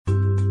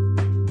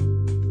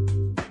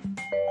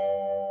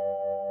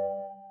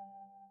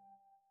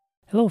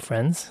Hello,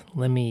 friends.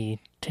 Let me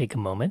take a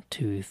moment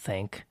to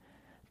thank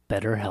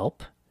BetterHelp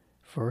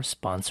for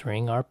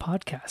sponsoring our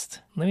podcast.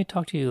 Let me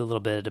talk to you a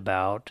little bit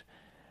about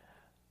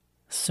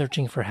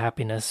searching for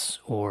happiness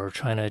or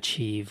trying to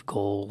achieve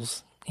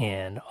goals,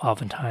 and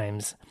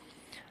oftentimes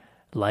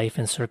life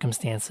and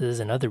circumstances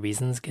and other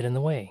reasons get in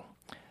the way.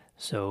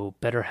 So,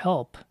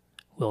 BetterHelp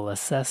will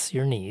assess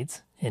your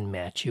needs and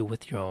match you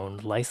with your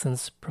own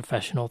licensed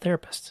professional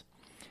therapist.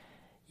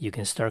 You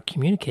can start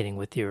communicating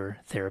with your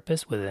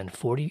therapist within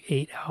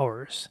 48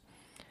 hours.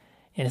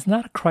 And it's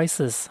not a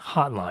crisis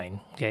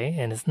hotline, okay?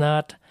 And it's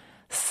not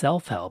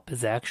self-help,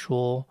 it's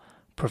actual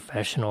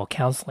professional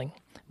counseling,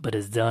 but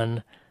it's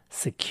done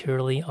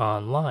securely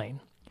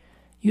online.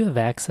 You have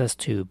access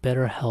to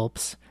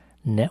BetterHelp's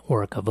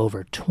network of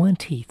over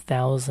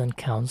 20,000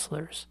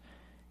 counselors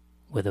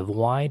with a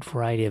wide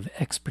variety of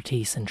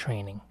expertise and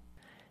training.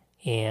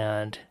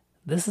 And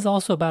this is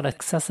also about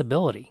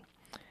accessibility.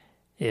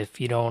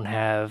 If you don't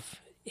have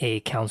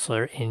a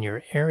counselor in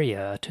your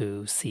area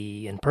to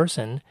see in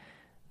person,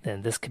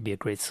 then this could be a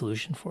great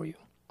solution for you.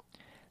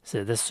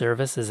 So this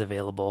service is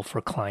available for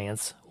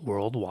clients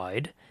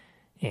worldwide,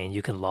 and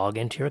you can log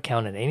into your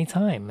account at any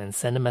time and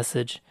send a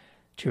message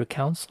to your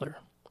counselor.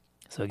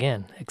 So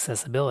again,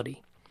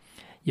 accessibility.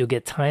 You'll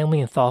get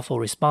timely and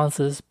thoughtful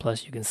responses,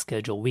 plus you can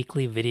schedule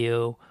weekly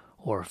video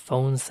or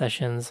phone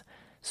sessions,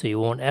 so you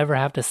won't ever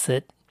have to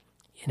sit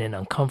in an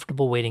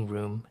uncomfortable waiting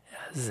room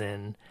as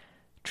in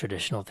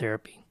traditional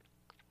therapy.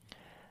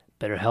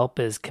 BetterHelp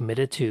is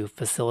committed to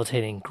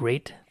facilitating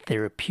great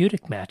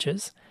therapeutic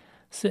matches,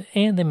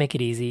 and they make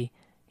it easy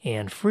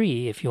and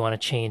free if you want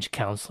to change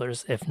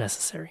counselors if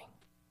necessary.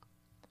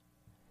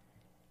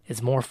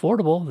 It's more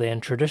affordable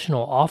than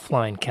traditional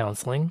offline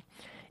counseling,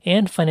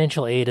 and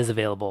financial aid is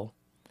available.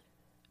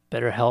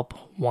 BetterHelp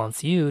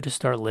wants you to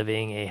start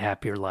living a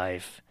happier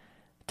life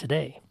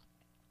today.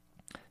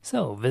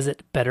 So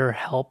visit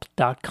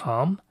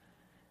betterhelp.com.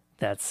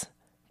 That's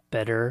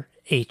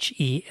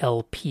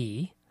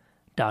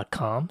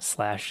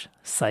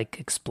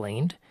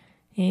betterhelp.com/psychexplained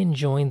and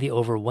join the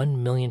over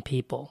 1 million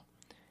people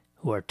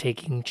who are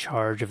taking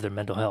charge of their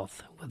mental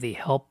health with the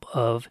help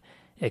of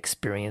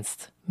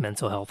experienced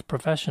mental health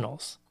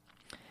professionals.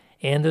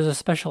 And there's a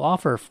special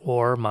offer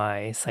for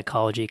my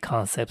Psychology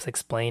Concepts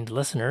Explained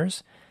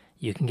listeners.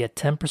 You can get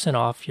 10%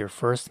 off your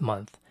first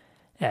month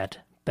at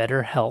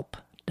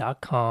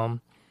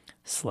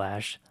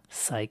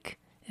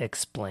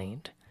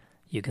betterhelp.com/psychexplained.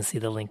 You can see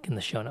the link in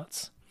the show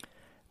notes.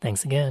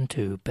 Thanks again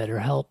to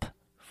BetterHelp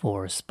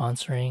for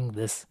sponsoring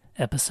this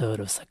episode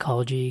of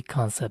Psychology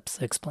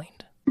Concepts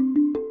Explained.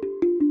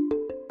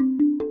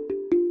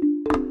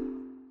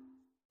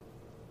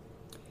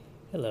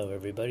 Hello,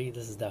 everybody.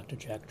 This is Dr.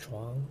 Jack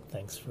Chuang.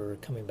 Thanks for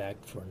coming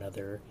back for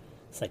another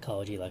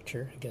psychology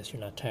lecture. I guess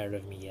you're not tired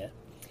of me yet.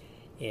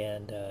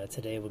 And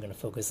today we're going to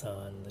focus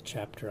on the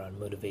chapter on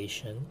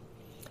motivation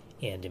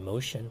and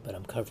emotion, but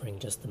I'm covering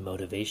just the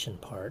motivation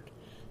part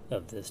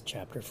of this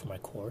chapter for my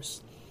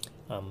course.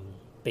 I'm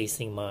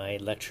basing my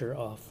lecture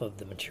off of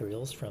the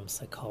materials from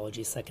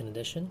Psychology 2nd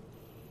Edition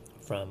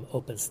from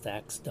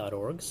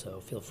openstacks.org, so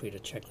feel free to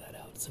check that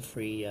out. It's a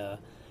free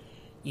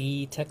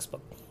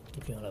e-textbook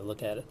if you want to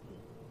look at it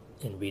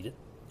and read it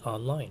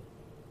online.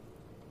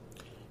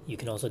 You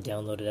can also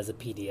download it as a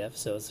PDF,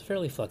 so it's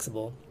fairly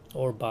flexible,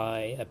 or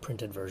buy a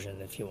printed version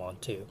if you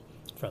want to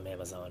from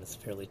Amazon. It's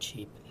fairly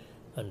cheap,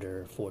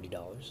 under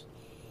 $40.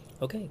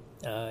 Okay,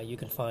 you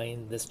can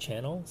find this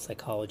channel,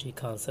 Psychology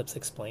Concepts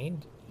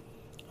Explained,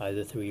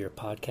 either through your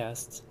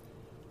podcast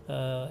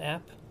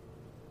app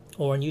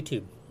or on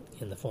YouTube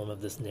in the form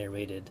of this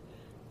narrated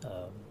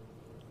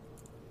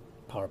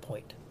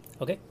PowerPoint.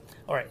 Okay,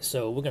 all right,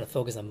 so we're going to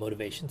focus on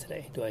motivation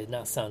today. Do I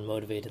not sound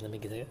motivated? Let me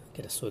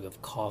get a swig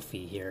of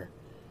coffee here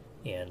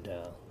and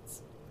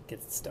let's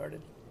get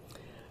started.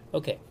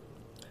 Okay,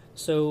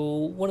 so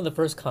one of the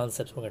first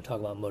concepts we're going to talk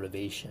about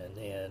motivation,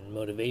 and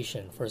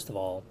motivation, first of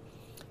all,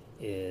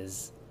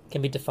 can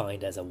be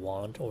defined as a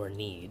want or a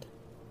need.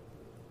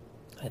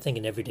 I think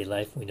in everyday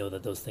life we know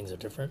that those things are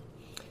different,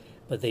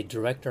 but they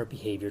direct our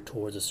behavior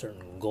towards a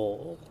certain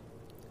goal.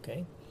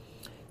 Okay,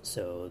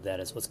 so that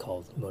is what's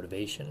called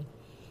motivation.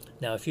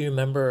 Now, if you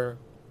remember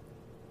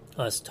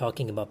us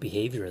talking about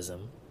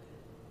behaviorism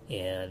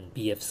and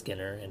B.F.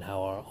 Skinner and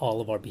how all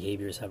of our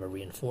behaviors have a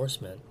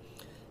reinforcement,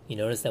 you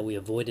notice that we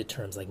avoided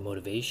terms like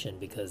motivation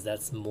because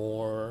that's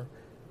more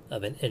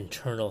of an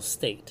internal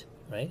state.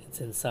 Right? It's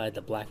inside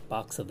the black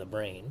box of the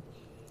brain,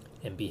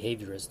 and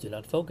behaviorists do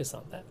not focus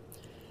on that.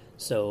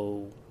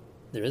 So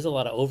there is a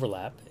lot of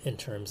overlap in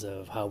terms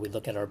of how we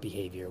look at our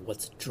behavior,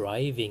 what's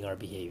driving our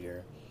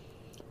behavior.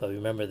 But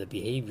remember, the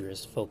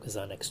behaviorists focus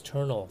on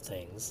external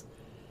things,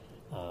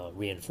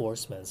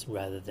 reinforcements,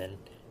 rather than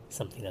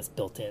something that's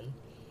built in.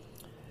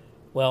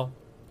 Well,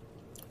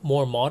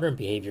 more modern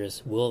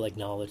behaviorists will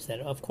acknowledge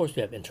that, of course,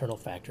 we have internal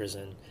factors,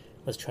 and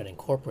let's try to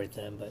incorporate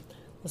them. But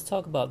let's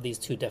talk about these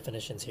two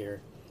definitions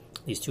here.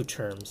 These two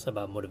terms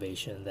about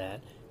motivation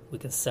that we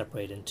can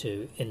separate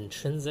into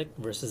intrinsic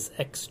versus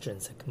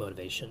extrinsic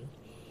motivation.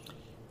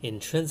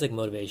 Intrinsic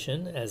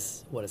motivation,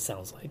 as what it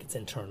sounds like, it's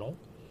internal,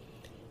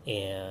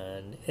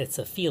 and it's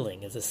a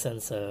feeling, it's a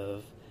sense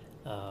of,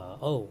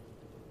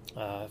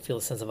 I feel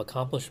a sense of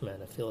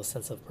accomplishment, I feel a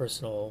sense of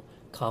personal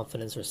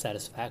confidence or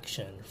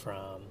satisfaction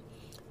from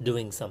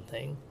doing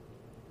something.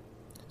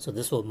 So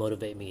this will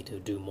motivate me to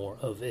do more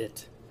of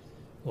it,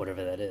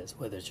 whatever that is,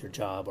 whether it's your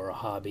job or a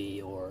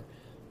hobby or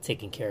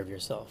taking care of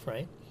yourself,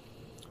 right?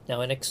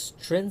 Now, an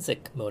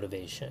extrinsic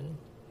motivation,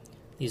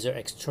 these are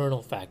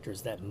external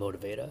factors that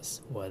motivate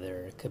us,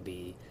 whether it could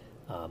be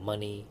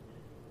money,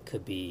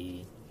 could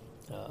be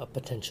a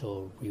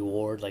potential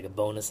reward like a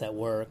bonus at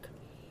work,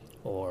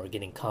 or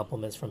getting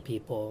compliments from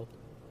people,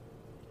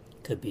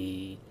 could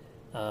be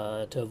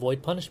to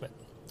avoid punishment,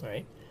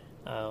 right?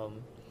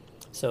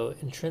 So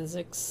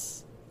intrinsic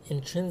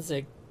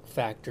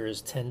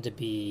factors tend to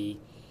be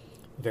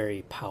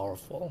very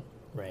powerful,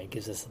 right? It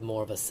gives us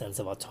more of a sense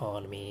of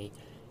autonomy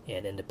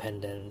and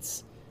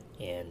independence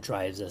and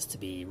drives us to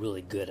be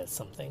really good at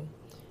something.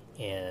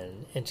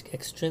 And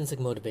extrinsic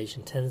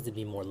motivation tends to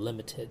be more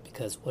limited,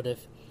 because what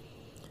if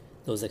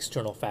those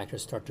external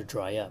factors start to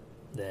dry up?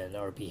 Then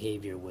our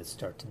behavior would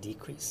start to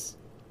decrease,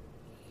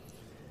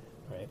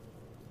 right?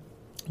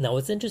 Now,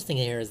 what's interesting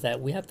here is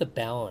that we have to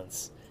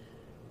balance,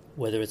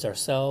 whether it's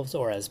ourselves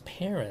or as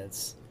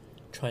parents,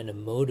 trying to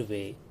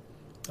motivate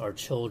our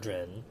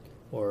children,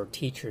 or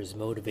teachers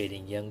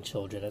motivating young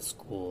children at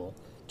school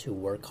to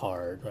work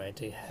hard, right,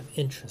 to have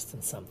interest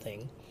in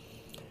something.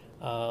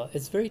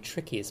 It's very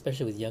tricky,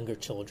 especially with younger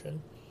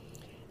children.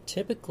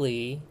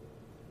 Typically,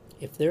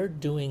 if they're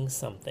doing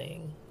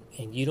something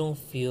and you don't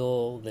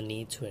feel the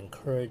need to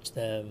encourage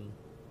them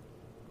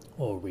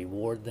or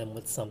reward them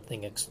with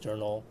something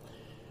external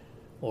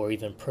or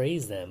even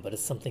praise them, but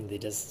it's something they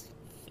just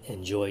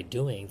enjoy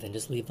doing, then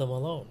just leave them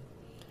alone,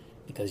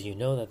 because you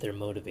know that they're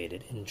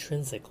motivated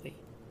intrinsically,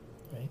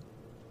 right?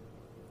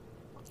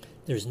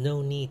 There's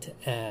no need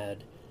to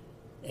add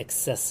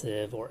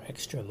excessive or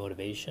extra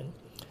motivation.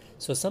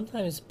 So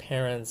sometimes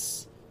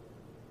parents,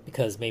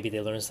 because maybe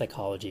they learn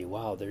psychology,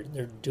 wow,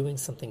 they're doing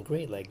something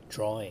great like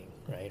drawing,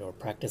 right, or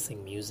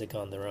practicing music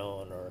on their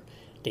own, or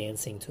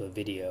dancing to a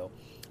video,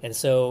 and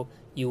so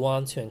you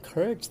want to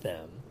encourage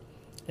them,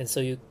 and so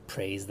you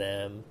praise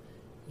them,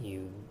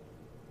 you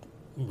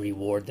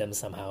reward them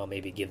somehow,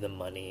 maybe give them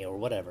money or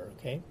whatever,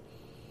 okay?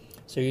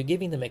 So you're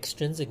giving them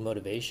extrinsic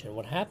motivation.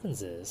 What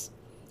happens is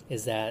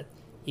that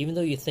even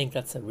though you think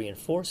that's a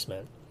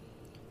reinforcement,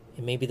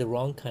 it may be the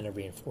wrong kind of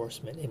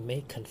reinforcement. It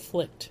may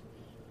conflict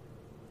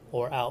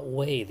or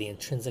outweigh the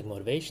intrinsic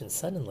motivation.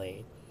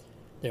 Suddenly,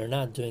 they're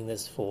not doing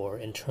this for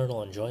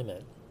internal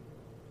enjoyment.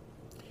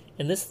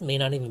 And this may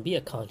not even be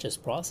a conscious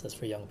process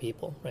for young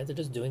people, right? They're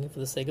just doing it for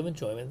the sake of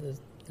enjoyment.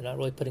 They're not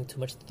really putting too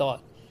much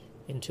thought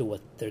into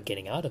what they're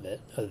getting out of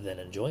it other than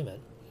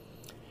enjoyment.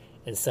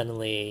 And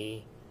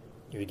suddenly,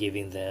 you're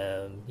giving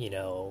them,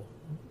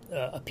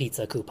 a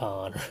pizza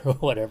coupon or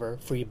whatever,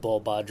 free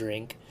boba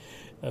drink,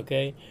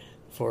 okay,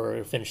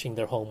 for finishing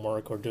their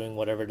homework or doing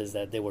whatever it is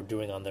that they were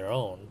doing on their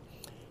own.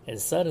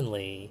 And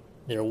suddenly,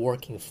 they're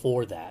working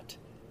for that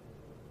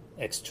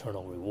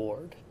external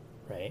reward,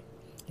 right?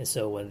 And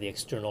so when the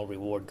external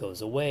reward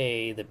goes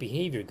away, the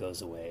behavior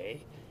goes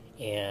away,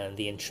 and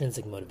the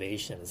intrinsic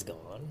motivation is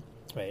gone,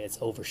 right?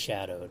 It's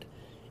overshadowed.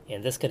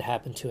 And this could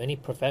happen to any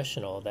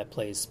professional that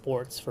plays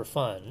sports for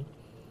fun.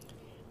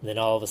 And then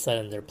all of a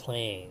sudden they're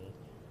playing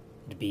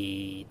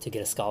to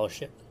get a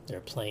scholarship.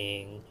 They're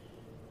playing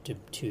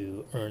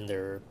to earn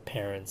their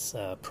parents'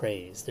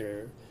 praise.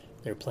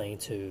 They're playing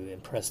to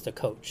impress the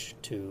coach,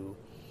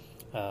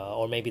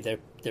 or maybe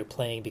they're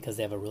playing because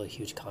they have a really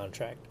huge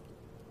contract.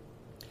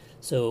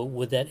 So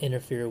would that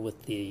interfere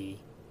with the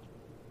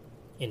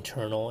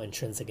internal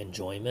intrinsic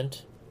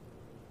enjoyment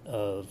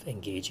of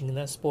engaging in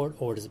that sport,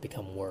 or does it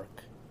become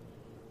work?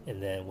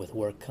 And then with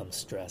work comes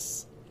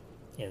stress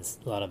and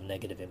a lot of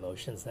negative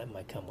emotions that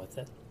might come with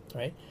it,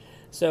 right?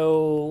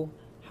 So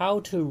how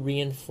to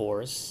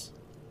reinforce,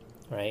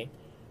 right?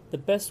 The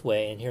best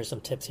way, and here's some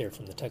tips here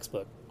from the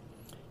textbook,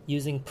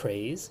 using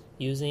praise,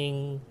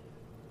 using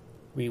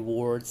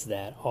rewards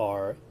that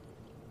are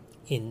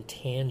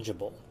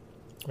intangible,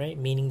 right?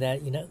 Meaning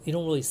that you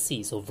don't really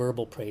see. So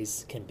verbal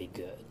praise can be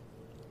good,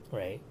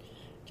 right?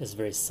 Just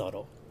very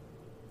subtle.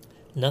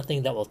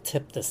 Nothing that will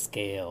tip the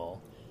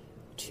scale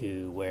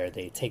to where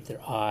they take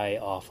their eye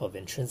off of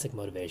intrinsic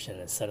motivation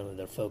and suddenly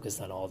they're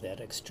focused on all that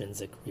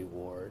extrinsic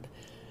reward.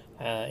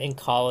 In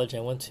college,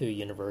 I went to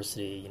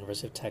University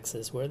of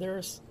Texas, where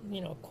there's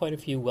quite a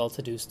few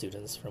well-to-do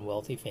students from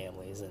wealthy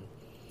families, and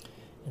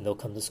they'll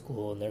come to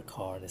school in their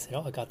car and they say,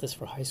 "Oh, I got this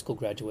for high school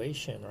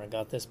graduation," or "I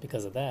got this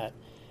because of that."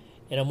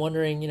 And I'm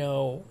wondering,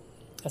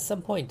 at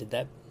some point, did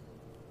that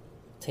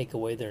take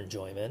away their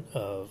enjoyment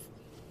of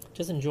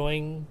just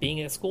enjoying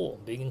being at school,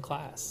 being in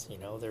class?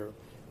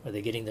 Are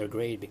they getting their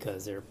grade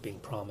because they're being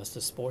promised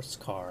a sports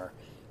car,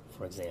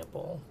 for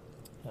example?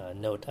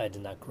 Note, I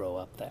did not grow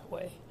up that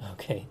way.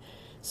 Okay,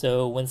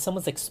 so when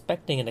someone's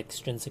expecting an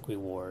extrinsic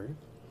reward,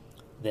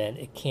 then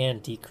it can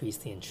decrease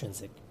the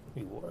intrinsic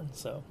reward.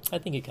 So I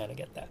think you kind of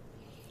get that.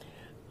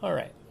 All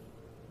right.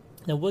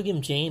 Now,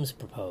 William James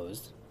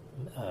proposed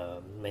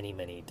many,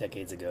 many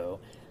decades ago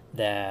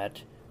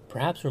that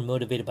perhaps we're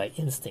motivated by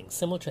instinct,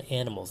 similar to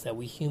animals, that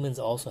we humans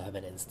also have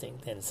an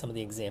instinct. And some of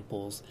the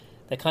examples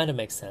that kind of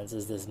make sense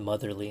is this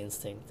motherly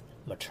instinct,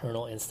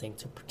 maternal instinct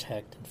to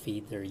protect and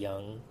feed their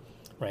young,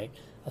 right?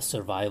 A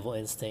survival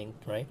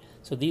instinct, right?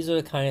 So these are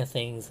the kind of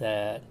things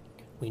that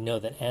we know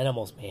that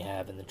animals may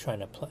have, and they're trying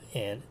to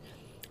and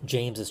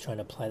James is trying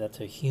to apply that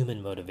to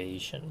human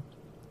motivation,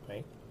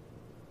 right?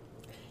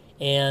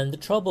 And the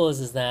trouble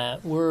is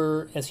that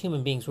we're, as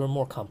human beings, we're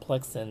more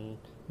complex than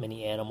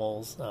many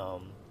animals.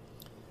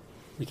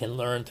 We can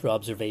learn through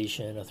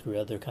observation or through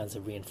other kinds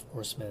of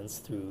reinforcements,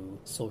 through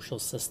social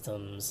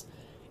systems.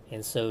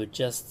 And so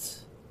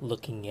just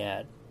looking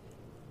at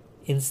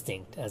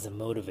instinct as a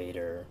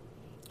motivator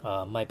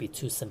might be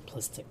too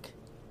simplistic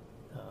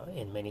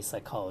in many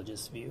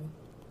psychologists' view.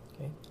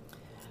 Okay.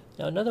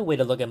 Now, another way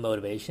to look at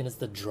motivation is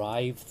the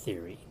drive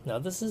theory. Now,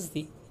 this is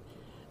the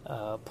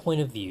point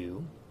of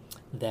view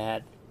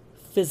that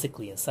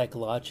physically and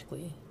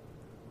psychologically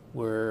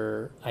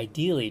we're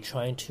ideally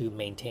trying to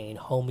maintain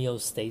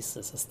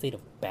homeostasis, a state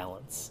of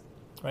balance,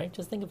 right?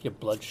 Just think of your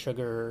blood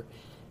sugar,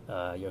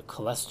 your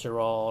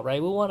cholesterol,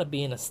 right? We want to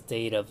be in a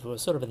state of, we're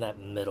sort of in that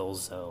middle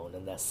zone,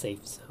 in that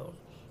safe zone,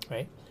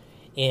 right?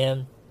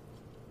 And,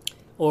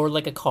 or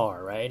like a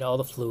car, right? All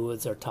the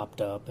fluids are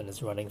topped up and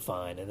it's running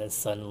fine, and then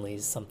suddenly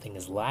something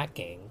is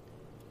lacking,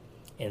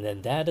 and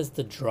then that is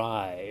the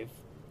drive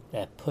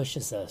that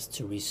pushes us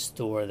to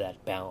restore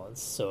that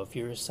balance. So if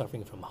you're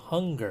suffering from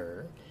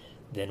hunger,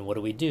 then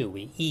what do?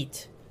 We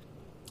eat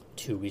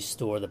to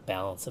restore the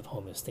balance of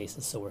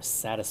homeostasis, so we're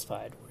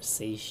satisfied, we're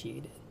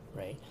satiated,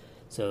 right?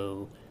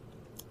 So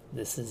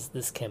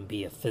this can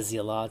be a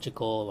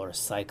physiological or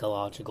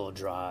psychological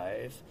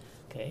drive,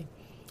 okay,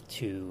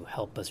 to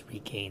help us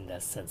regain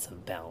that sense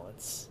of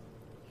balance.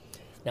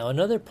 Now,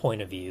 another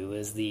point of view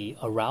is the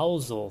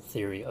arousal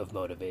theory of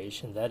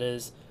motivation. That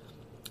is,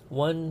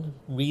 one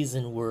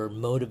reason we're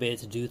motivated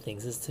to do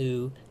things is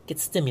to get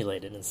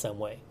stimulated in some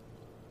way,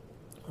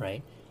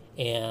 right?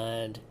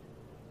 And,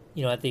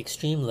 at the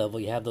extreme level,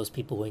 you have those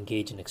people who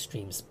engage in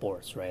extreme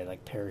sports, right?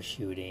 Like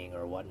parachuting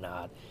or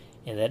whatnot.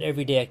 And that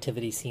everyday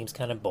activity seems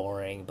kind of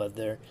boring, but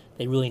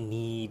they really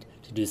need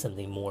to do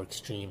something more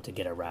extreme to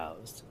get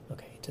aroused,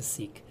 okay?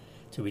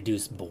 To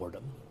reduce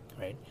boredom,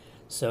 right?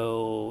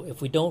 So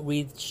if we don't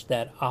reach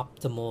that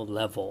optimal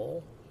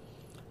level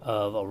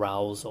of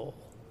arousal,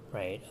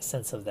 right, a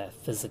sense of that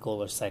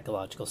physical or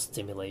psychological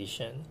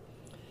stimulation,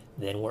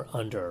 then we're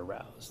under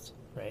aroused,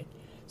 right?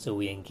 So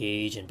we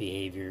engage in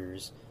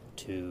behaviors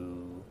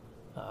to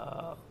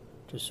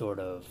sort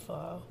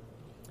of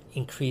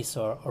increase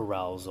our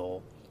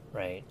arousal,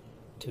 right?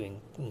 To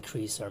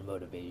increase our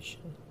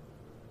motivation.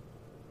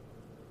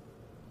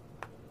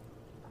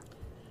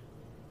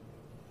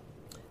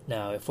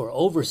 Now, if we're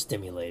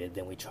overstimulated,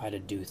 then we try to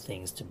do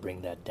things to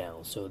bring that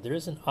down. So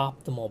there's an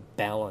optimal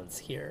balance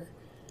here,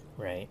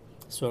 right?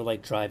 Sort of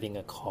like driving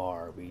a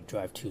car. We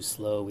drive too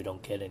slow, we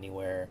don't get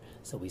anywhere,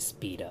 so we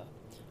speed up.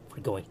 If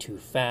we're going too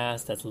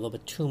fast, that's a little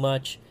bit too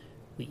much,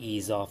 we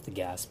ease off the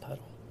gas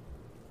pedal.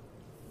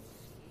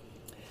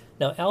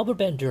 Now, Albert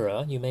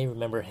Bandura, you may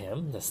remember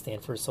him, the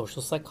Stanford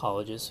social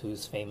psychologist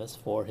who's famous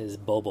for his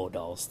Bobo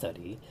doll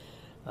study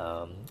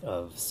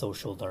of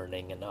social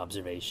learning and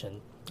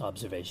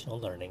observational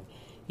learning.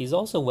 He's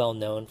also well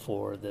known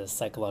for the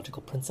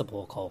psychological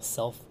principle called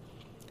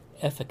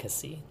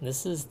self-efficacy.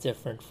 This is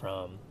different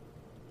from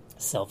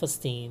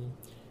self-esteem,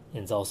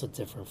 and it's also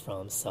different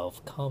from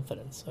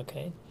self-confidence,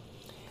 okay?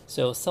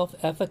 So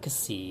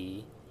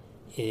self-efficacy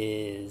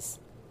is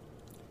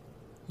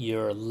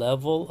your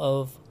level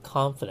of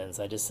confidence.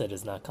 I just said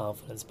it's not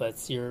confidence, but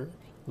it's your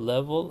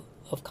level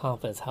of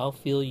confidence, how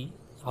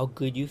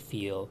good you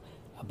feel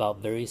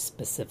about very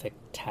specific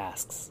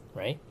tasks,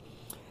 right?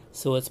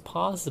 So it's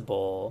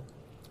possible,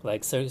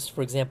 like, so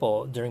for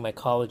example, during my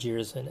college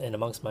years and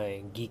amongst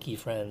my geeky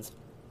friends,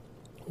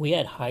 we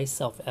had high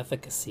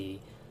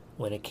self-efficacy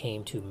when it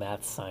came to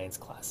math science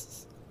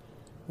classes.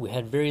 We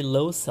had very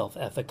low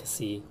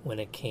self-efficacy when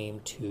it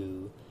came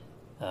to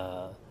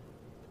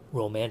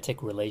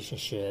romantic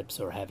relationships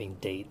or having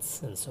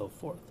dates and so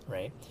forth,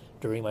 right?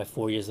 During my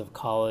 4 years of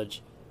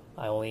college,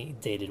 I only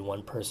dated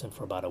one person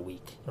for about a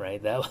week,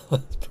 right? That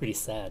was pretty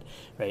sad,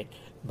 right?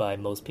 By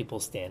most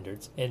people's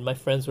standards. And my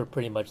friends were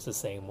pretty much the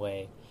same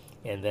way.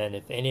 And then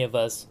if any of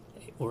us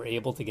were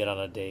able to get on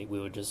a date, we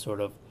would just sort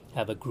of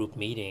have a group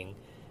meeting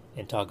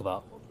and talk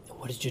about,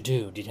 what did you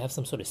do? Did you have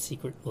some sort of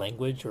secret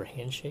language or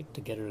handshake to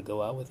get her to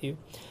go out with you?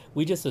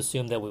 We just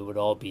assumed that we would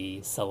all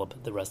be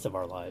celibate the rest of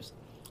our lives.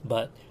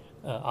 But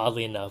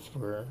oddly enough,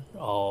 we're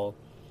all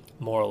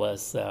more or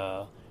less,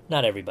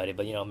 not everybody,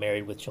 but,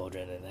 married with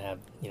children and have,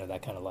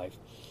 that kind of life.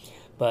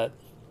 But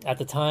at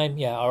the time,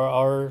 yeah,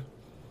 our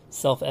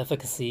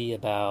self-efficacy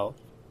about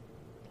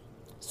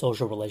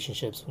social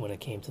relationships when it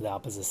came to the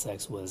opposite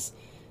sex was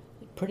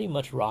pretty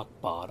much rock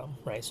bottom,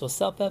 right? So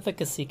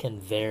self-efficacy can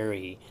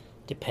vary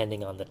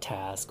depending on the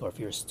task, or if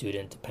you're a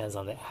student, depends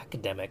on the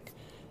academic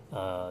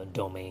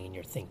domain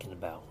you're thinking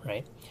about,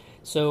 right?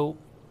 So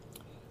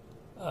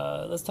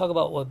let's talk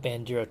about what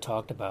Bandura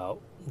talked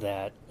about,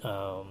 that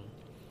how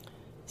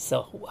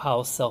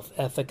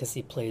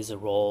self-efficacy plays a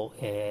role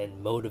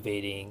in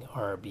motivating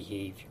our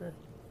behavior.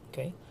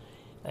 Okay,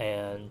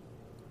 and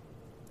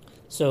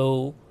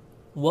so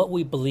what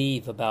we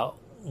believe about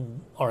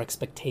our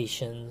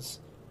expectations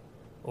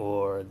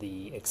or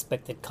the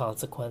expected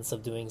consequence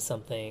of doing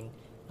something.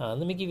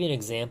 Let me give you an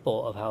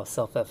example of how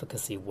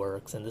self-efficacy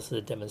works, and this is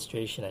a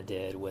demonstration I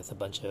did with a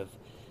bunch of,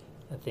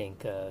 I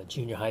think,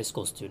 junior high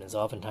school students.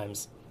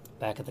 Oftentimes,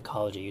 back at the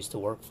college I used to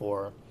work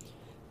for,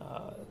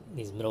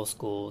 these middle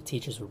school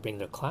teachers would bring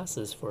their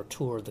classes for a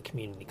tour of the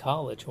community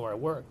college where I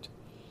worked.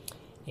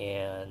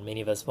 And many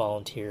of us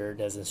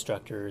volunteered as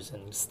instructors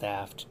and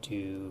staff to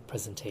do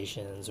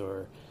presentations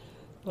or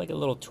like a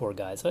little tour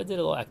guide. So I did a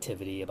little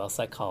activity about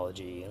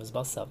psychology, and it was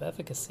about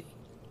self-efficacy,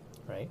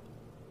 right?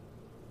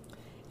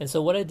 And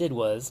so what I did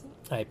was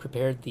I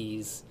prepared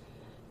these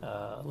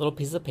little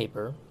pieces of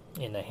paper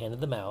and I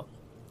handed them out,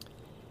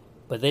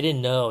 but they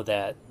didn't know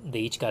that they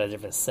each got a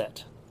different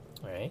set,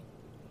 right?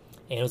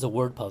 And it was a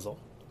word puzzle.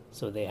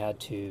 So they had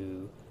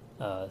to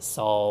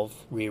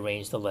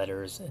rearrange the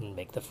letters, and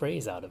make the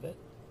phrase out of it,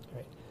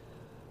 right?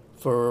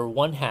 For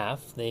one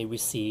half, they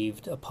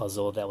received a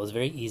puzzle that was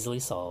very easily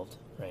solved,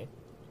 right?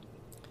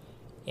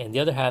 And the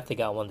other half, they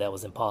got one that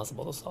was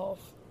impossible to solve,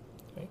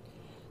 right?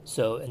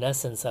 So in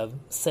essence, I'm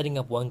setting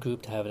up one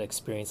group to have an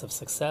experience of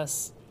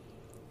success,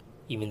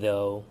 even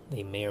though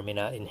they may or may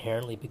not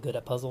inherently be good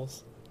at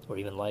puzzles or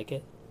even like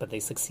it, but they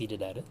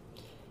succeeded at it.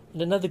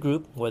 And another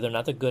group, whether or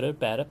not they're good or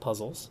bad at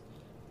puzzles,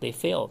 they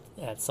failed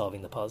at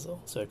solving the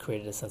puzzle. So it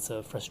created a sense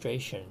of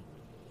frustration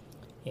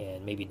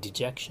and maybe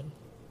dejection,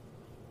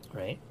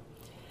 right?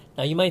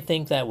 Now you might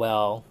think that,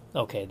 well,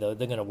 okay, they're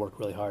going to work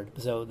really hard.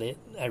 So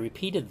I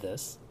repeated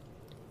this,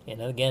 and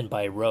again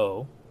by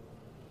row.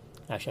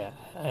 Actually,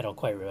 I don't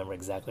quite remember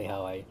exactly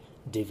how I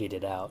divvied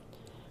it out,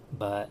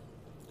 but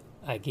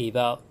I gave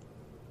out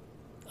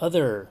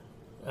other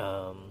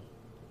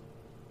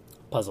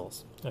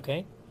puzzles,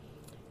 okay?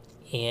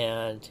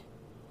 And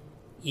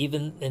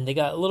they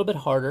got a little bit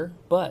harder,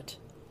 but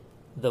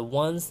the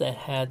ones that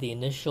had the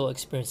initial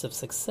experience of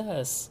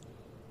success,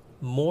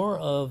 more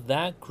of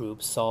that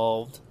group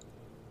solved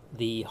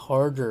the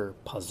harder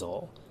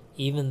puzzle,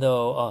 even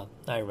though,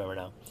 I remember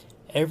now,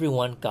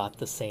 everyone got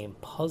the same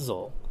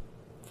puzzle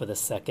for the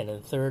second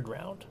and third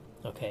round,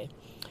 okay?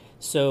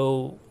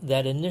 So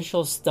that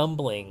initial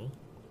stumbling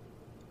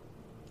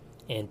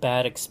and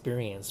bad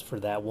experience for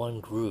that one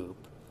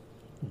group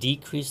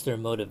decreased their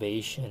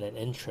motivation and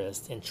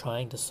interest in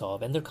trying to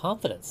solve, and their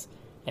confidence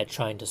at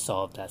trying to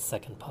solve that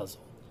second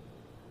puzzle.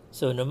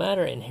 So no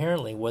matter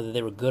inherently whether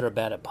they were good or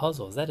bad at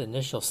puzzles, that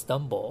initial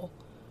stumble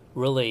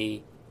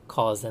really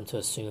caused them to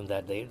assume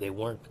that they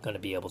weren't going to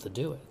be able to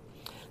do it.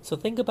 So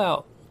think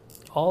about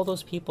all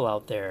those people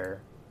out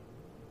there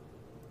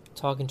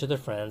talking to their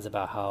friends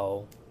about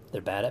how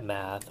they're bad at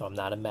math, or I'm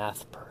not a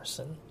math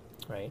person,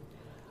 right?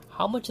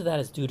 How much of that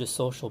is due to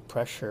social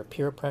pressure,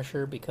 peer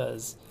pressure,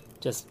 because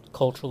just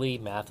culturally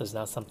math is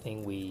not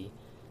something we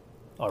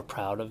are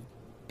proud of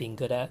being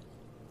good at,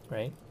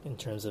 right? In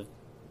terms of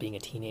being a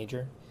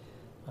teenager.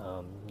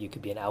 You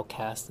could be an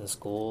outcast in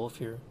school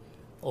if you're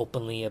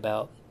openly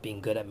about being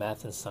good at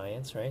math and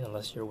science, right?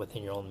 Unless you're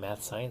within your own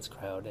math science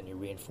crowd and you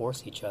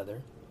reinforce each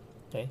other,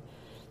 okay?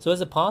 So is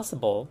it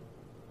possible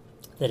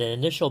that an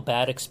initial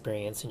bad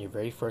experience in your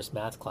very first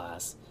math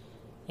class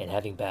and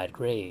having bad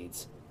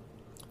grades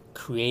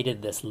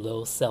created this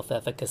low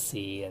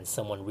self-efficacy, and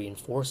someone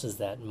reinforces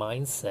that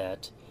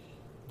mindset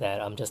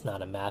that I'm just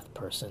not a math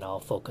person,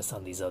 I'll focus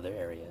on these other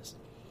areas?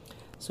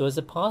 So is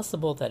it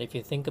possible that if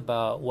you think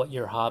about what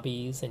your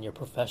hobbies and your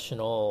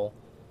professional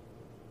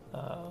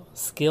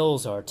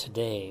skills are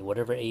today,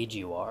 whatever age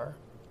you are,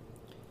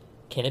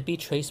 can it be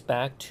traced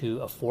back to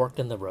a fork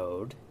in the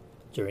road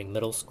during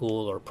middle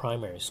school or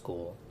primary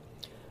school,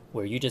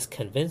 where you just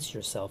convince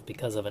yourself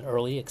because of an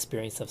early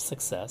experience of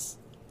success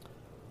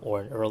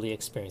or an early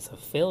experience of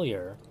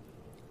failure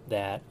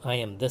that I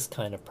am this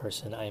kind of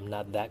person, I am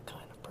not that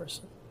kind of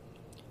person.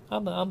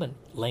 I'm a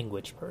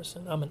language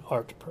person, I'm an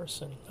art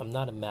person, I'm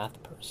not a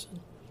math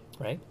person,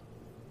 right?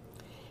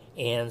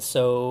 And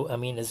so, I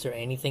mean, is there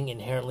anything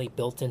inherently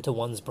built into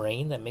one's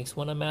brain that makes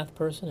one a math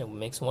person and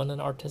makes one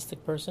an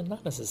artistic person?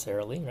 Not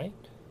necessarily, right?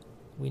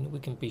 We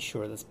can be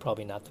sure that's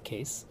probably not the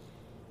case.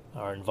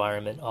 Our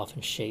environment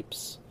often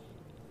shapes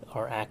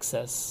our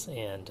access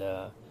and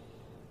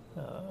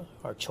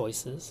our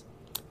choices.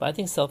 But I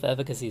think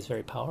self-efficacy is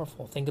very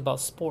powerful. Think about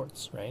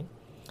sports, right?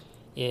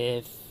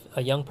 If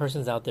a young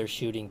person's out there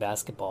shooting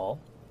basketball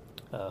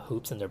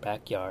hoops in their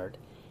backyard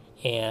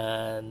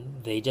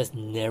and they just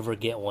never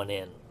get one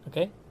in,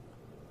 okay?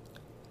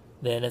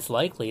 Then it's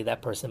likely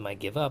that person might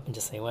give up and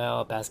just say,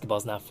 well,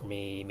 basketball's not for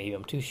me. Maybe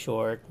I'm too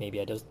short. Maybe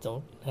I just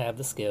don't have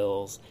the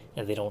skills.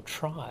 And they don't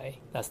try.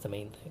 That's the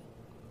main thing,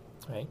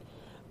 right?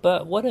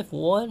 But what if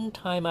one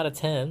time out of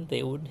 10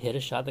 they would hit a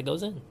shot that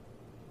goes in,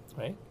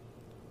 right?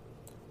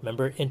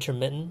 Remember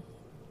intermittent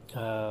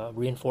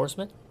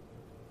reinforcement?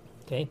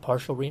 Okay,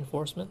 partial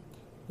reinforcement?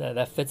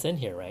 That fits in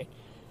here, right?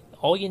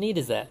 all you need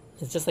is that.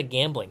 It's just like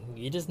gambling.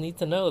 You just need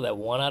to know that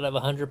 1 out of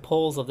 100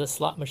 pulls of this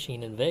slot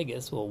machine in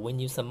Vegas will win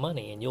you some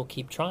money, and you'll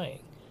keep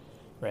trying,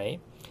 right?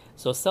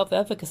 So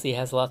self-efficacy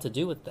has a lot to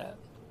do with that.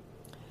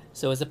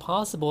 So is it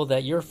possible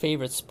that your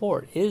favorite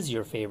sport is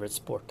your favorite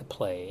sport to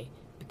play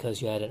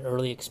because you had an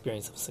early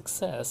experience of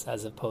success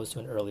as opposed to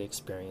an early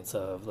experience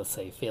of, let's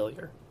say,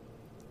 failure,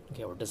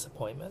 okay, or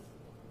disappointment,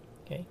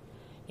 okay?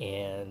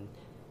 And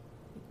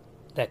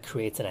that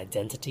creates an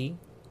identity,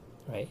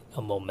 right?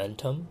 A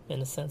momentum in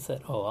the sense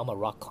that, oh, I'm a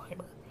rock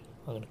climber.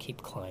 I'm going to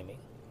keep climbing.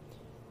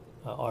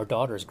 Our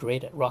daughter's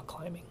great at rock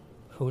climbing.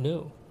 Who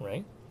knew,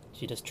 right?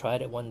 She just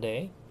tried it one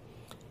day,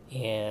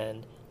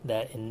 and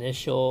that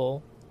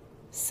initial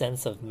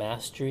sense of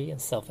mastery and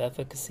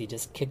self-efficacy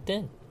just kicked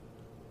in,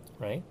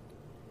 right?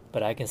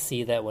 But I can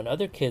see that when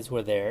other kids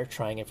were there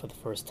trying it for the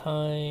first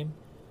time,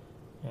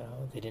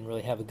 they didn't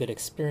really have a good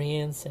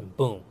experience, and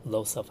boom,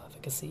 low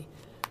self-efficacy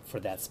for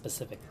that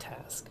specific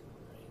task.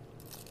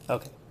 Right?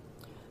 Okay,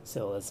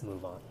 so let's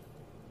move on.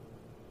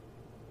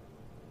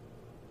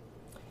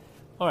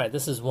 All right,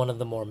 this is one of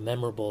the more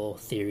memorable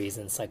theories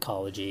in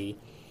psychology,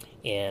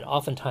 and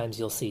oftentimes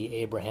you'll see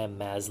Abraham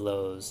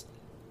Maslow's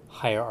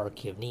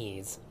hierarchy of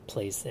needs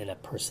placed in a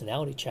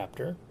personality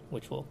chapter,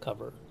 which we'll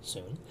cover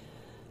soon.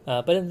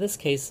 But in this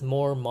case,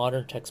 more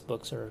modern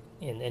textbooks or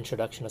in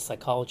Introduction to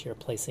Psychology are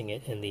placing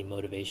it in the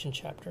motivation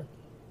chapter.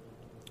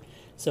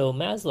 So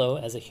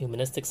Maslow, as a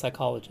humanistic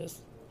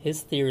psychologist,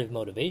 his theory of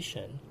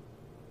motivation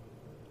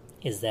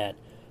is that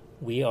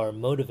we are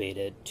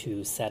motivated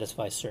to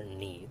satisfy certain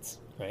needs,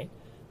 right?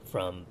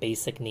 From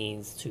basic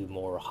needs to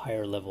more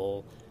higher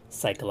level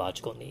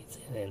psychological needs.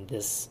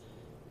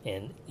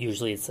 And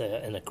usually it's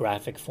in a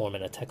graphic form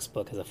in a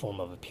textbook as a form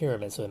of a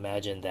pyramid. So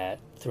imagine that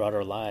throughout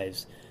our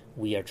lives,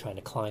 we are trying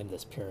to climb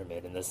this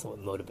pyramid, and this is what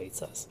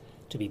motivates us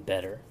to be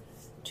better,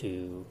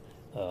 to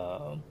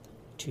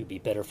be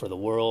better for the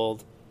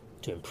world,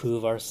 to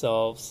improve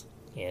ourselves,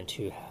 and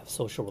to have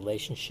social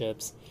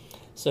relationships.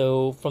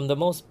 So from the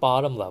most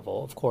bottom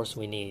level, of course,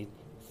 we need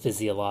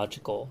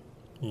physiological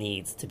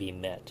needs to be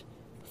met.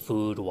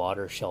 Food,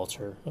 water,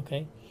 shelter,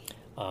 okay?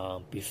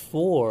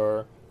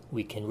 Before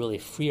we can really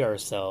free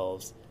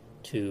ourselves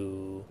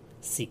to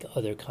seek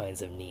other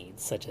kinds of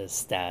needs, such as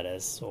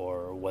status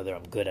or whether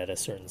I'm good at a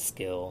certain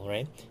skill,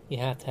 right? You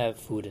have to have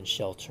food and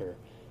shelter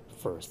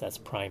first. That's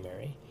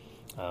primary.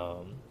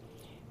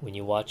 When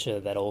you watch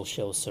that old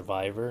show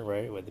Survivor,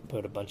 right, where they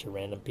put a bunch of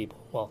random people,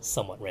 well,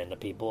 somewhat random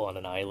people on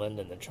an island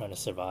and they're trying to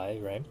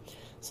survive, right?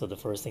 So the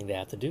first thing they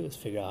have to do is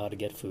figure out how to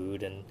get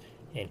food and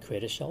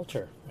create a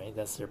shelter, right?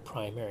 That's their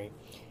primary.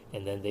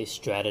 And then they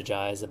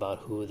strategize about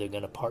who they're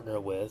going to partner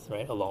with,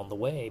 right, along the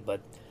way,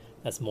 but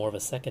that's more of a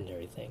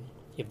secondary thing.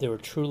 If they were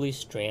truly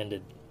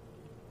stranded,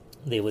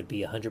 they would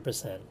be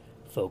 100%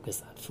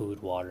 focused on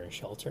food, water, and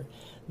shelter.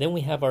 Then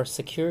we have our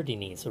security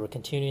needs. So we're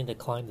continuing to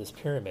climb this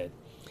pyramid.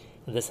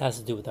 And this has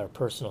to do with our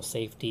personal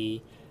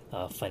safety,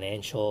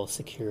 financial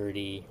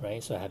security,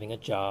 right? So having a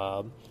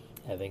job,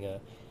 having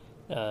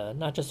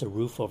not just a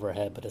roof over our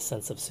head, but a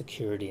sense of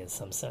security in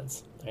some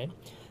sense, right?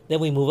 Then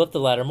we move up the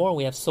ladder more, and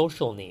we have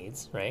social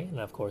needs, right? And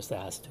of course,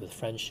 that has to do with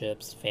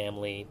friendships,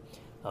 family,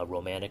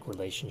 romantic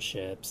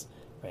relationships,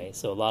 right?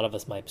 So a lot of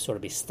us might sort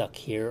of be stuck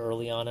here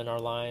early on in our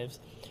lives,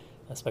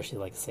 especially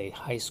like, say,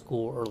 high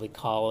school, early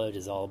college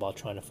is all about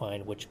trying to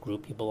find which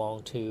group you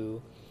belong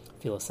to,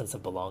 feel a sense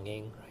of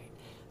belonging, right?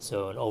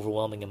 So an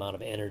overwhelming amount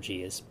of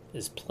energy is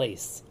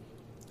placed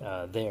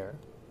there.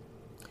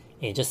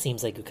 And it just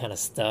seems like you're kind of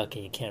stuck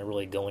and you can't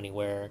really go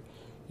anywhere.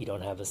 You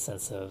don't have a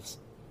sense of,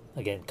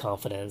 again,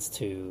 confidence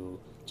to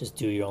just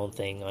do your own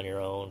thing on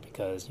your own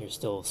because you're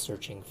still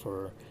searching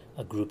for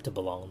a group to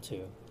belong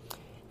to.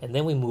 And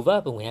then we move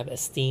up and we have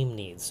esteem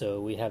needs. So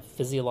we have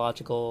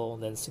physiological,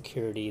 then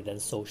security, then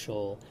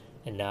social,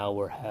 and now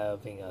we're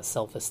having a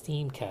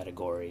self-esteem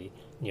category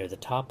near the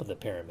top of the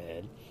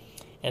pyramid.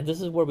 And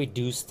this is where we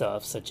do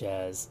stuff such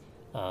as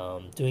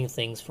doing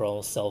things for our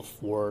own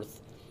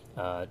self-worth,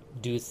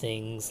 do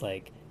things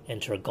like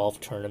enter a golf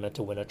tournament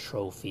to win a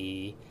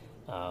trophy,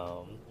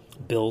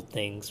 build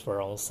things for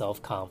our own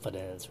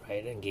self-confidence,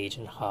 right? Engage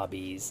in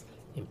hobbies,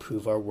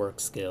 improve our work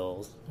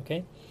skills,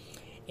 okay?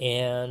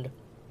 And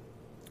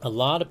a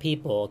lot of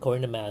people,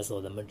 according to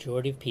Maslow, the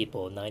majority of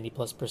people,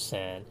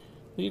 90+%,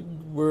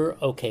 we're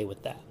okay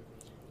with that,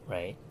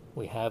 right?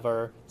 We have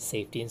our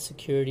safety and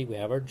security, we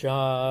have our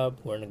job,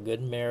 we're in a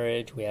good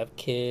marriage, we have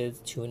kids,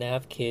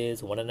 2.5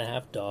 kids,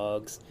 1.5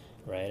 dogs,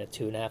 right? A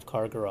 2.5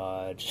 car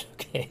garage,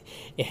 okay?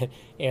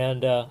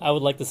 And I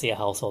would like to see a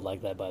household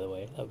like that, by the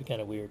way. That would be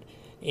kind of weird.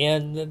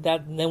 And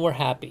then we're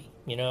happy.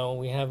 You know,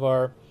 we have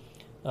our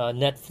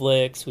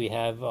Netflix, we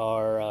have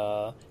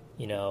our,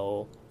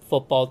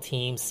 football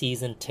team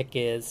season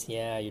tickets.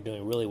 Yeah, you're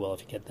doing really well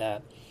if you get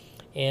that.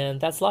 And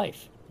that's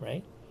life,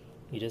 right?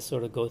 You just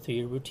sort of go through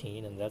your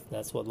routine, and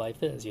that's what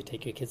life is. You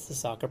take your kids to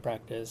soccer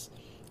practice,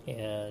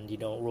 and you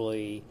don't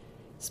really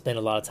spend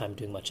a lot of time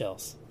doing much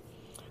else.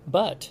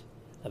 But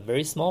a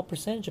very small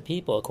percentage of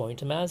people, according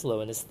to Maslow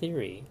and his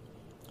theory,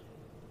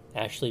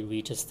 actually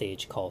reach a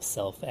stage called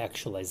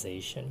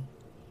self-actualization.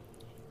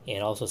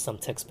 And also some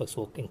textbooks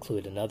will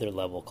include another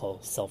level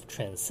called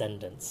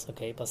self-transcendence,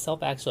 okay? But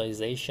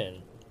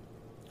self-actualization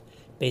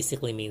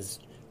basically means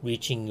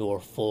reaching your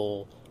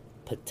full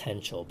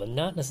potential, but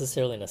not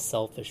necessarily in a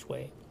selfish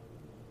way.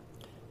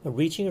 But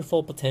reaching your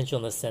full potential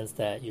in the sense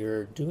that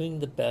you're doing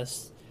the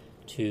best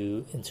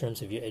in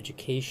terms of your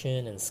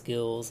education and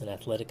skills and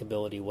athletic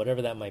ability,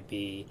 whatever that might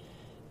be,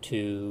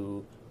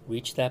 to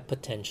reach that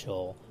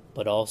potential,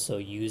 but also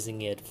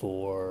using it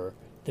for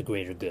the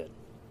greater good,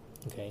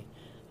 okay?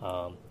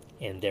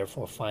 And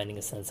therefore finding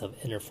a sense of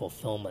inner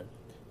fulfillment,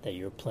 that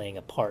you're playing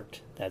a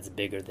part that's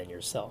bigger than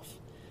yourself,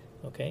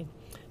 okay?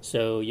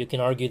 So you can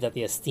argue that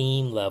the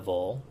esteem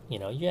level,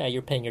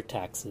 you're paying your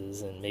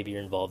taxes and maybe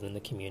you're involved in the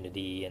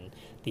community and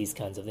these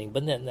kinds of things,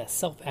 but then that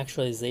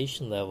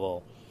self-actualization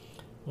level,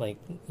 like,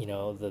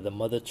 the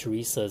Mother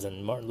Teresa's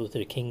and Martin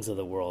Luther King's of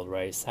the world,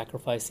 right,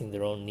 sacrificing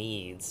their own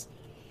needs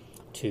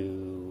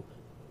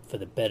for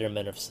the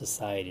betterment of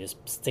society, just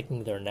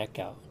sticking their neck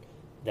out,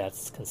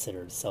 that's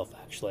considered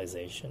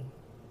self-actualization.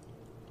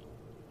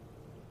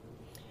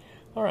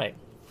 All right.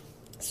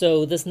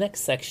 So this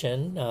next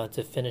section,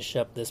 to finish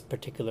up this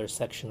particular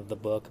section of the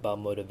book about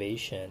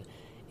motivation,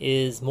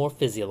 is more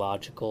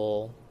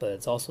physiological, but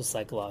it's also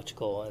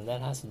psychological, and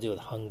that has to do with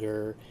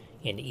hunger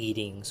and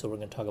eating. So we're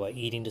going to talk about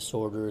eating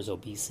disorders,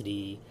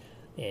 obesity,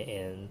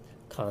 and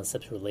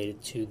concepts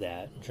related to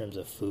that in terms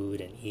of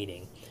food and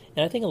eating.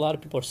 And I think a lot of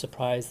people are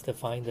surprised to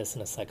find this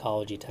in a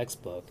psychology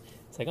textbook.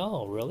 It's like,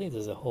 oh, really?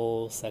 There's a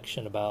whole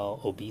section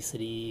about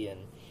obesity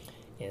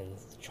and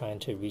trying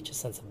to reach a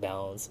sense of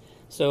balance.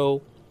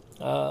 So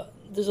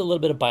there's a little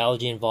bit of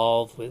biology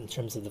involved in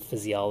terms of the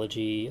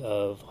physiology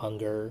of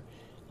hunger,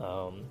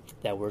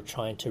 that we're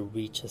trying to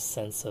reach a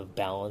sense of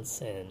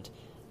balance, and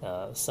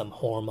some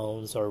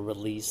hormones are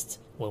released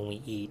when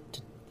we eat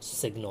to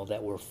signal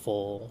that we're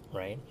full,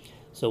 right?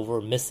 So if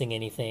we're missing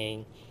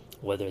anything,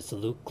 whether it's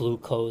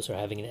glucose or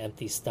having an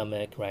empty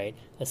stomach, right?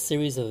 A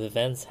series of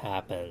events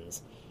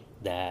happens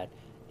that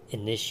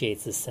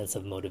initiates this sense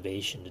of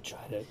motivation to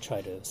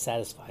try to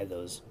satisfy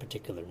those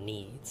particular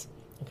needs.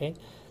 Okay,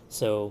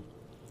 so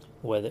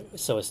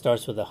it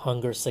starts with a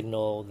hunger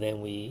signal,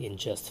 then we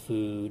ingest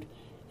food,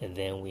 and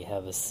then we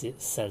have a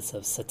sense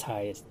of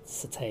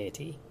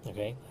satiety.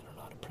 Okay, I don't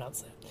know how to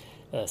pronounce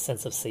that. A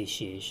sense of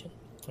satiation,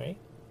 right?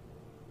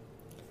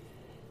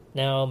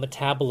 Now,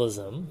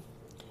 metabolism.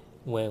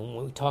 When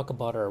we talk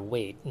about our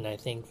weight, and I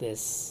think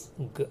this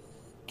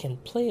can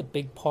play a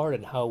big part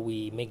in how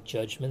we make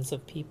judgments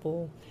of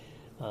people.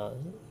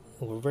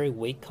 We're very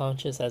weight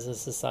conscious as a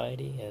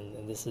society,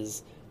 and this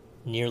is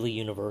nearly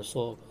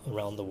universal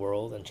around the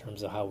world in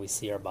terms of how we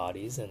see our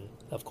bodies, and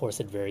of course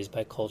it varies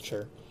by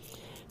culture.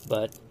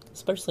 But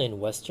especially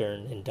in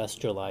Western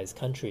industrialized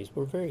countries,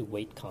 we're very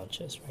weight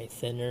conscious, right?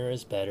 Thinner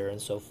is better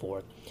and so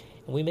forth.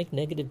 And we make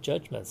negative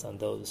judgments on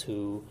those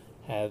who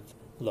have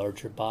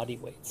larger body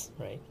weights,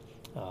 right?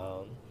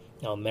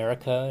 Now,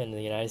 America and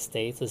the United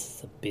States, this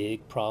is a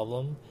big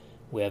problem.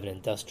 We have an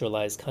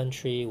industrialized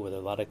country with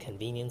a lot of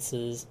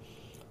conveniences,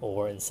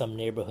 or in some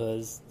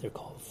neighborhoods, they're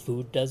called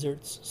food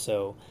deserts.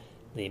 So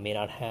they may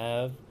not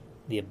have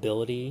the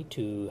ability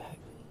to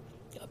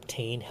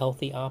obtain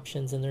healthy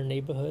options in their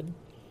neighborhood.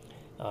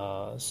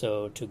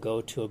 So to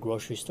go to a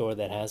grocery store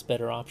that has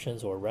better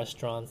options, or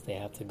restaurants, they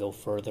have to go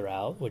further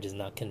out, which is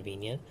not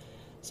convenient.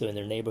 So in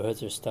their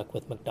neighborhoods, they're stuck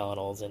with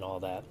McDonald's and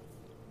all that.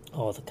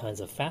 All the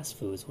kinds of fast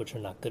foods, which are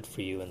not good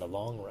for you in the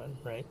long run,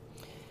 right?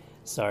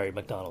 Sorry,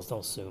 McDonald's,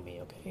 don't sue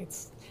me, okay?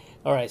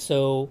 All right,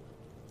 so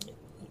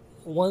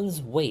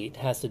one's weight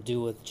has to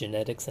do with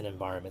genetics and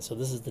environment. So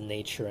this is the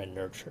nature and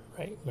nurture,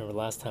 right? Remember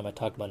last time I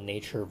talked about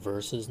nature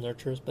versus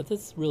nurtures, but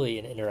this is really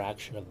an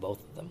interaction of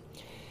both of them.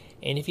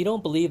 And if you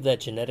don't believe that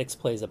genetics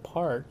plays a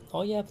part,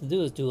 all you have to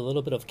do is do a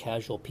little bit of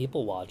casual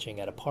people watching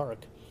at a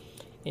park.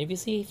 And if you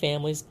see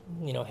families,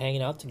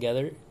 hanging out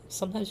together,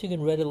 sometimes you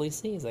can readily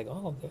see, it's like,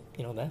 oh,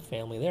 that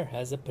family there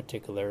has a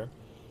particular,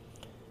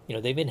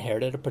 they've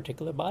inherited a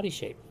particular body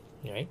shape,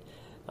 right?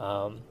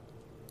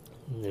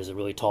 There's a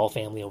really tall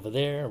family over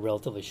there, a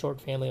relatively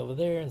short family over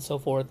there, and so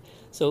forth.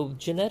 So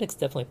genetics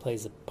definitely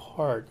plays a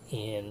part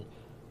in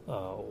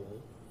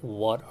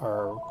what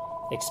our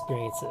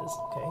experience is,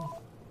 okay?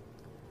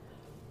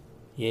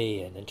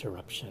 Yay, an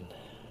interruption.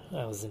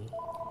 I was in...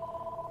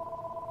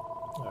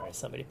 All right,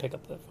 somebody pick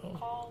up the phone.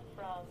 Call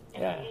from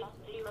Yeah.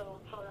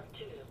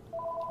 042.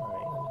 All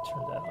right, let me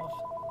turn that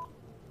off.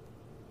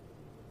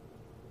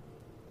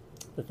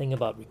 The thing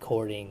about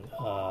recording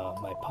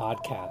my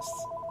podcasts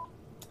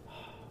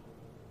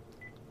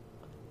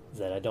is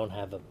that I don't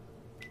have a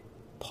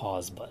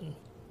pause button.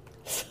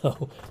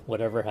 So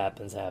whatever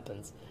happens,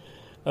 happens.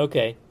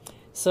 Okay,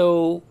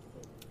 so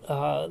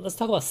let's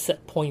talk about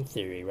set point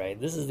theory, right?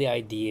 This is the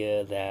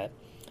idea that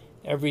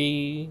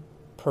every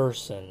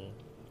person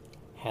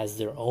has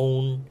their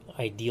own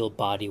ideal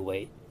body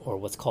weight, or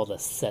what's called a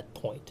set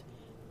point,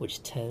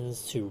 which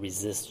tends to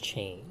resist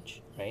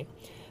change, right?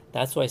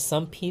 That's why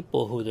some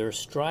people who they're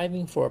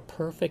striving for a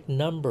perfect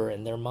number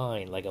in their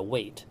mind, like a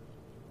weight,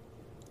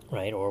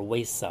 right, or a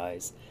waist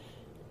size,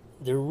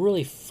 they're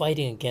really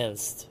fighting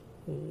against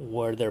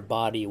where their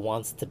body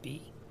wants to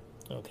be.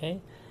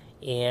 Okay?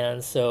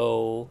 And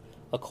so,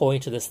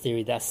 according to this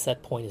theory, that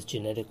set point is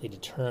genetically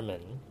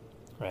determined,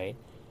 right?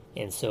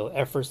 And so,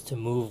 efforts to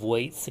move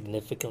weight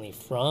significantly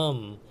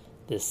from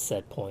this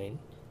set point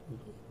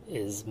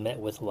is met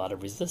with a lot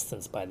of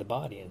resistance by the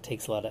body, and it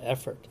takes a lot of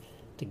effort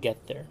to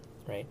get there,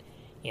 right?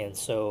 And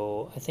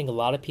so I think a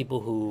lot of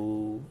people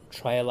who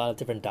try a lot of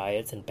different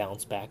diets and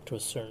bounce back to a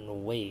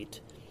certain weight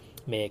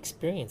may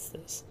experience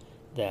this,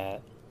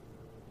 that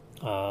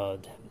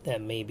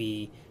that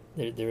maybe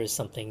there is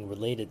something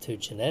related to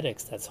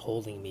genetics that's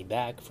holding me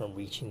back from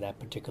reaching that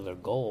particular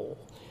goal.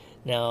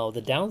 Now,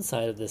 the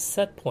downside of this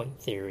set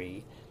point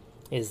theory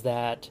is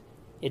that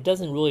it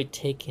doesn't really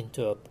take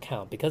into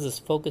account, because it's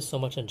focused so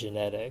much on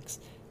genetics,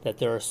 that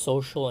there are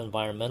social and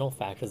environmental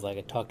factors, like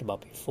I talked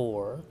about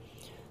before,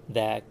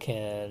 that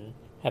can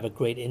have a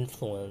great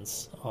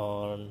influence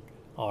on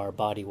our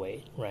body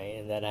weight, right?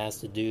 And that has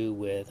to do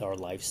with our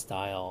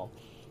lifestyle,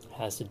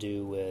 has to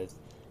do with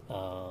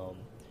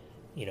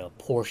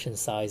portion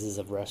sizes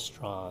of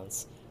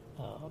restaurants.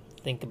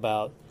 Think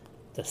about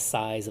the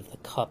size of the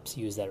cups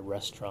used at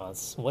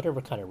restaurants,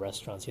 whatever kind of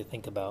restaurants you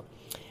think about.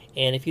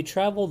 And if you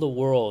travel the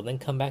world, then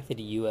come back to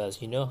the U.S.,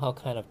 you know how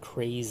kind of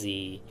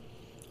crazy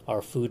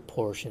our food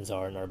portions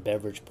are and our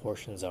beverage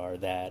portions are,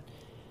 that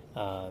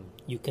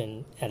you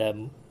can, at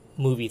a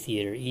movie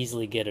theater,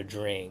 easily get a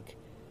drink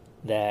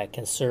that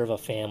can serve a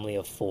family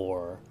of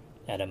 4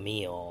 at a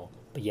meal,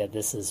 but yet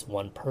this is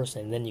one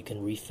person, and then you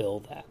can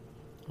refill that,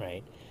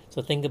 right?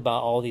 So think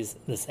about all this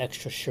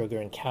extra sugar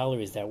and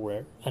calories that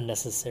we're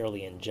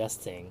unnecessarily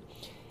ingesting,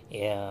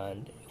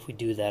 and if we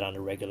do that on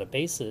a regular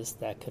basis,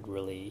 that could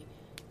really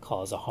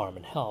cause a harm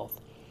in health.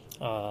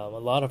 A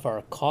lot of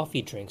our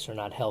coffee drinks are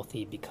not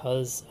healthy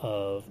because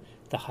of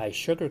the high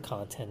sugar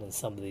content in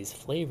some of these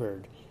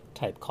flavored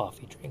type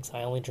coffee drinks.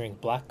 I only drink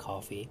black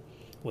coffee,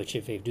 which,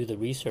 if you do the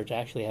research,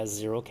 actually has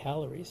 0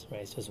 calories,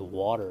 right? It's just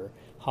water,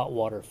 hot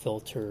water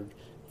filtered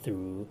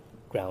through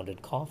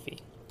grounded coffee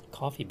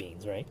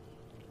beans, right?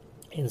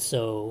 And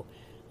so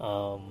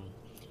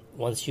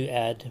once you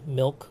add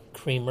milk,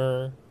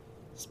 creamer,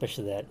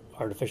 especially that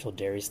artificial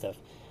dairy stuff,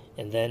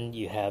 and then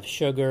you have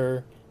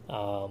sugar,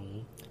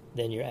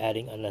 then you're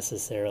adding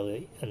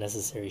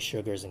unnecessary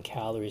sugars and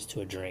calories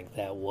to a drink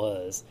that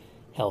was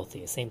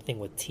healthy. Same thing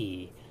with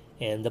tea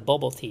and the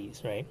bubble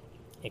teas, right?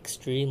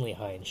 Extremely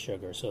high in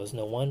sugar. So it's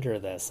no wonder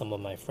that some of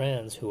my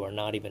friends who are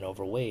not even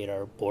overweight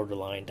are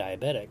borderline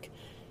diabetic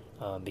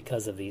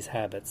because of these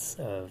habits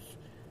of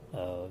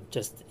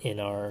just in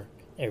our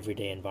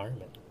everyday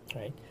environment,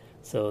 right?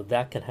 So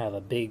that can have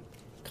a big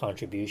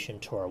contribution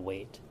to our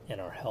weight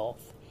and our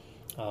health.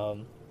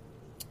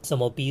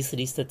 Some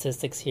obesity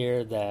statistics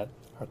here that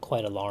are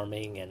quite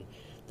alarming, and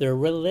they're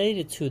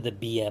related to the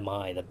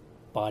BMI, the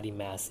body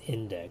mass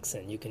index,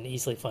 and you can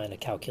easily find a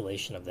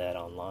calculation of that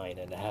online,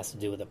 and it has to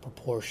do with the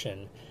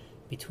proportion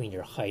between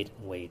your height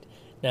and weight.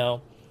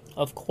 Now,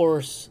 of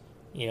course,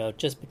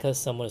 just because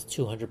someone is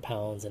 200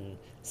 pounds and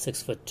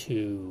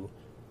 6'2",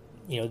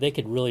 they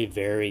could really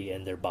vary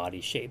in their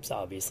body shapes.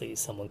 Obviously,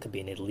 someone could be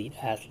an elite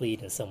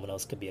athlete and someone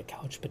else could be a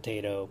couch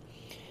potato,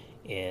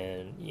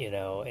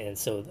 and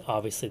so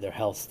obviously their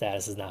health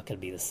status is not going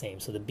to be the same.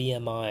 So the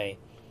BMI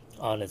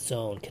on its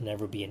own can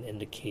never be an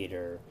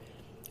indicator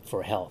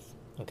for health,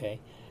 okay?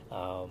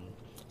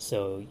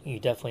 So you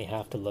definitely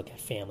have to look at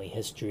family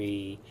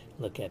history,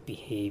 look at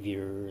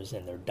behaviors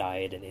and their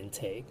diet and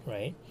intake,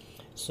 right?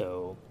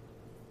 So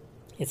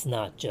it's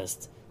not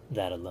just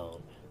that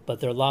alone. But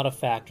there are a lot of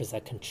factors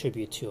that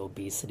contribute to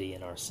obesity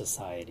in our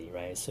society,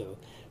 right? So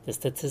the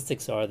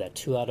statistics are that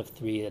 2 out of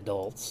 3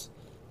 adults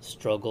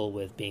struggle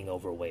with being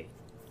overweight,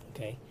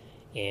 okay?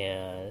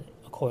 And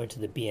according to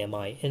the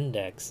BMI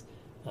index,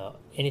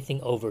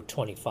 anything over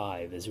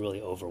 25 is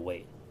really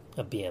overweight,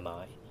 a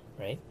BMI,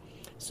 right?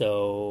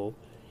 So,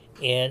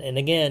 and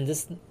again,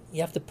 this,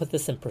 you have to put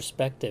this in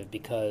perspective,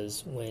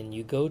 because when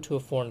you go to a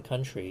foreign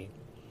country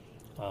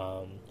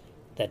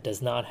that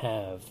does not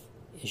have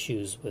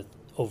issues with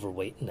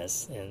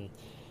overweightness, and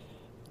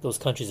those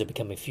countries are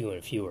becoming fewer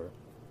and fewer.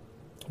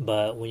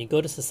 But when you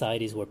go to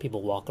societies where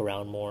people walk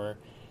around more,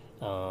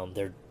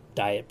 their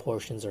diet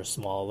portions are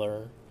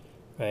smaller,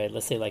 right?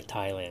 Let's say like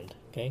Thailand,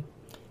 okay?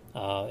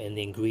 And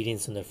the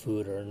ingredients in their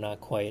food are not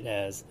quite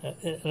as,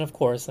 and of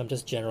course, I'm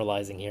just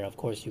generalizing here. Of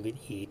course, you could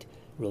eat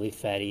really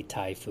fatty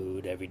Thai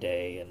food every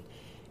day,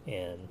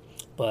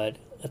 but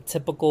a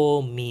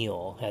typical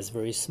meal has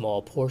very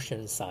small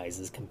portion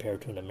sizes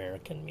compared to an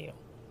American meal,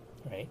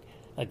 right?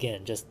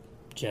 Again, just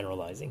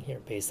generalizing here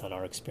based on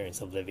our experience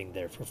of living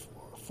there for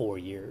 4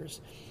 years.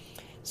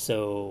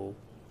 So,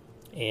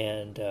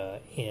 and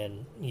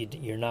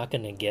you're not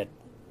going to get,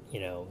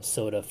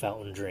 soda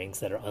fountain drinks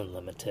that are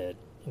unlimited,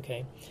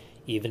 okay?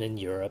 Even in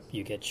Europe,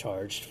 you get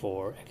charged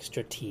for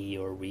extra tea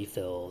or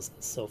refills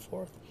and so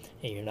forth,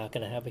 and you're not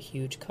going to have a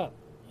huge cup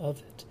of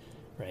it,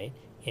 right?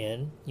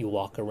 And you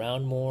walk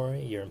around more,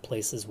 you're in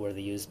places where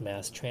they use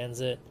mass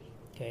transit,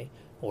 okay?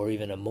 Or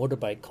even a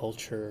motorbike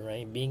culture,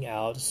 right? Being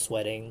out,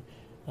 sweating,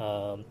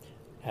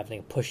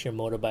 having to push your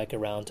motorbike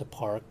around to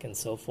park and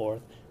so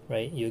forth,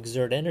 right? You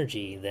exert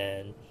energy,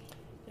 then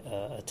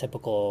a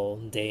typical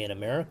day in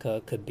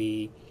America could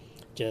be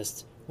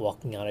just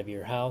walking out of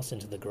your house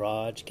into the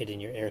garage, get in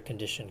your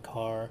air-conditioned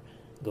car,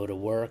 go to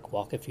work,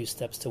 walk a few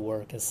steps to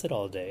work, and sit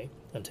all day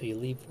until you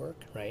leave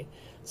work, right?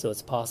 So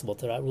it's possible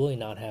to really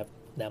not have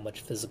that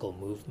much physical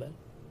movement.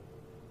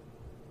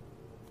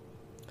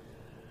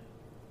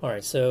 All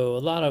right, so a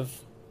lot of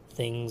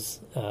things,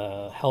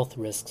 health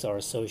risks are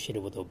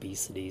associated with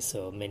obesity,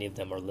 so many of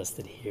them are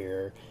listed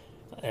here,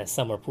 and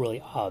some are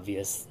really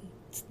obvious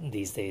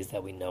these days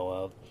that we know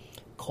of: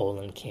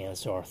 colon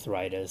cancer,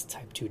 arthritis,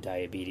 type 2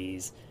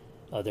 diabetes,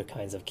 other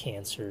kinds of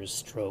cancers,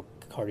 stroke,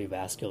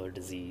 cardiovascular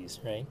disease,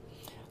 right?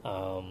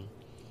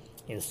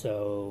 And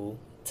so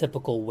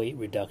typical weight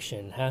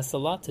reduction has a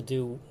lot to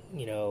do,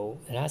 it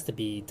has to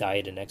be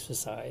diet and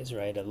exercise,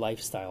 right? A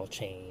lifestyle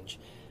change,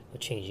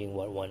 changing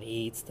what one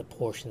eats, the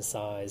portion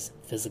size,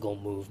 physical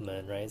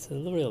movement, right? So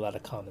there's really a lot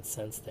of common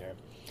sense there.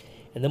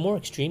 In the more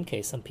extreme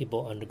case, some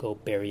people undergo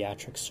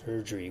bariatric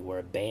surgery where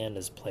a band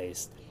is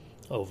placed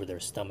over their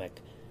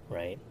stomach,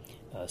 right?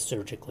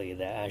 Surgically,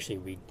 that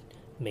actually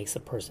makes a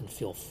person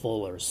feel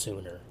fuller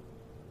sooner.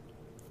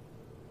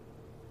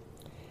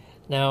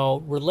 Now,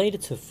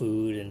 related to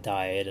food and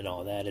diet and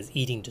all that is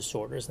eating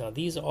disorders. Now,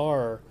 these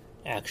are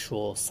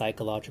actual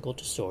psychological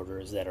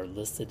disorders that are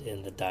listed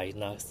in the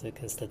Diagnostic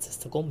and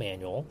Statistical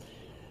Manual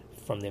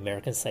from the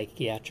American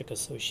Psychiatric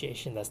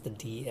Association. That's the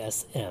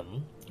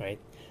DSM, right?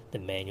 The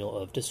Manual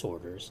of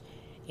Disorders.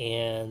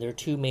 And there are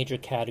two major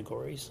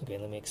categories. Okay,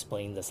 let me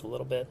explain this a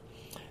little bit.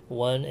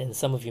 One, and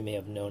some of you may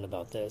have known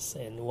about this,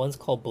 and one's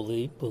called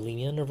bulimia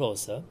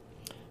nervosa,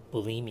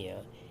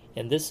 bulimia.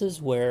 And this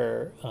is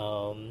where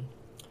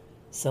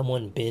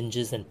someone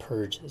binges and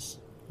purges,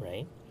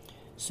 right?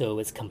 So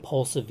it's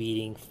compulsive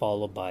eating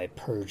followed by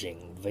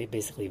purging,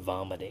 basically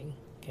vomiting,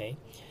 okay?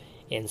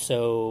 And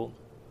so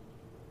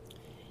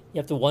you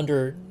have to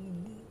wonder,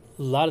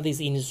 a lot of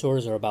these eating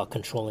disorders are about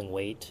controlling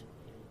weight.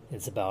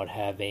 It's about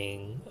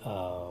having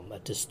a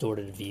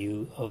distorted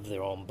view of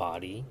their own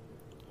body,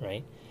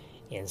 right?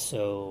 And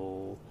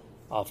so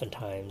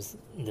oftentimes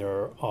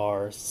there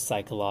are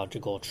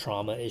psychological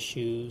trauma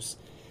issues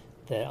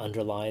that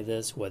underlie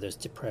this, whether it's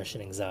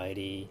depression,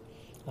 anxiety.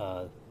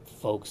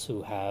 Folks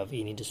who have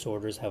eating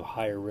disorders have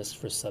higher risk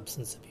for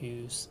substance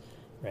abuse,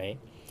 right?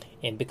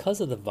 And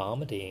because of the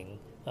vomiting,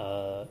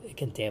 it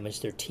can damage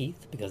their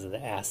teeth because of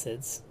the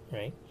acids,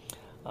 right?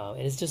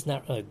 And it's just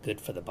not really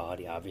good for the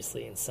body,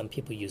 obviously. And some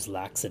people use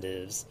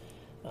laxatives.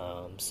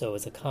 So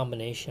it's a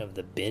combination of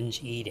the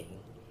binge eating,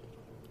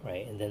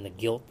 right? And then the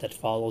guilt that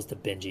follows the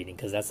binge eating,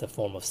 because that's a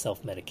form of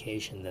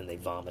self-medication. Then they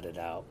vomit it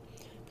out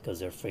because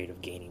they're afraid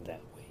of gaining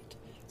that weight.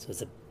 So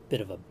it's a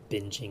bit of a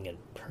binging and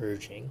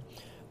purging.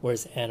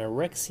 Whereas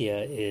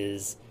anorexia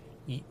is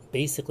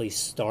basically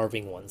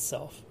starving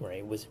oneself,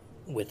 right?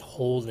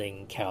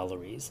 Withholding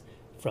calories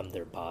from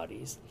their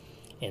bodies.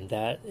 And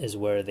that is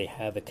where they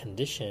have a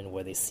condition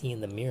where they see in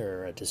the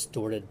mirror a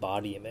distorted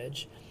body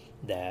image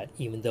that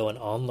even though an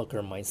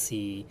onlooker might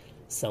see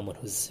someone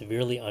who's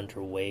severely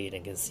underweight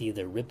and can see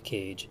their rib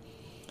cage,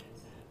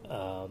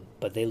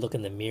 but they look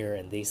in the mirror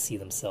and they see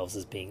themselves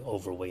as being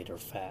overweight or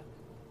fat,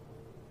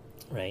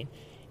 right?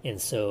 And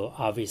so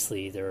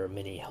obviously there are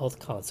many health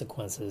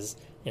consequences,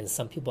 and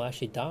some people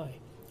actually die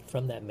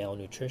from that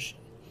malnutrition.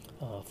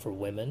 For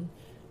women,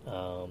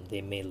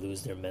 they may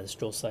lose their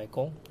menstrual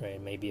cycle, right?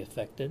 It may be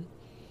affected.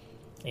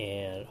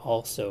 And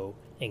also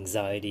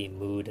anxiety,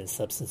 mood, and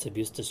substance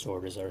abuse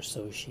disorders are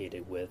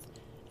associated with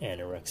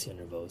anorexia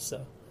nervosa.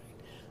 Right?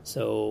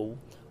 So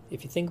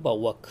if you think about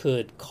what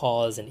could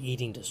cause an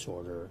eating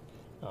disorder,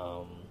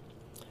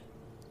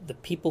 the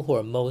people who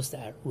are most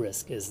at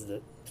risk is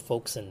the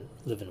folks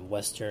live in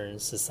Western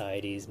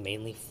societies,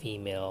 mainly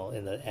female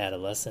in the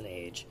adolescent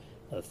age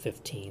of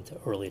 15 to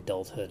early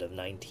adulthood of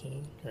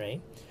 19,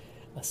 right?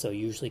 So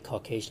usually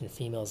Caucasian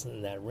females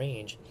in that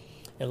range.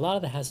 And a lot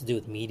of that has to do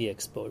with media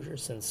exposure,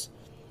 since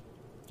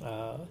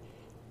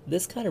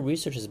this kind of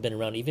research has been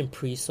around even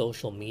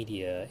pre-social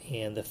media,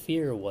 and the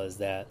fear was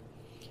that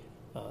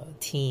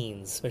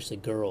teens, especially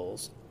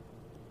girls,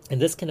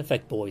 and this can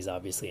affect boys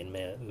obviously and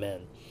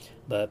men,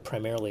 but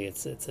primarily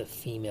it's a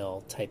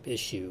female type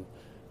issue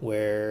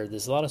where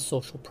there's a lot of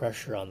social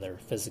pressure on their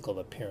physical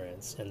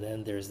appearance, and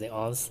then there's the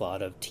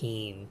onslaught of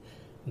teen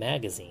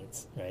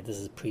magazines, right? This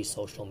is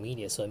pre-social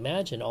media, so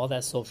imagine all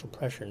that social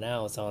pressure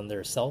now is on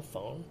their cell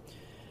phone,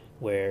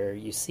 where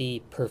you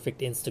see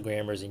perfect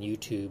Instagrammers and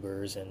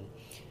YouTubers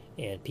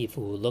and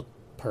people who look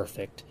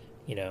perfect,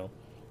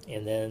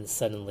 and then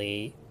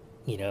suddenly,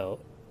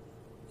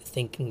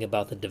 thinking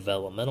about the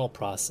developmental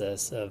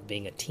process of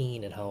being a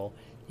teen and how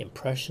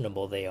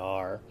impressionable they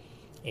are,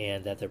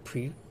 and that their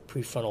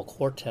prefrontal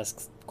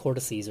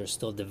cortices are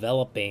still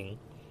developing,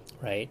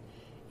 right,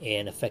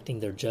 and affecting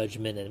their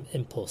judgment and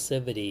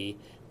impulsivity.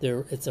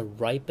 It's a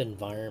ripe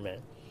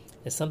environment.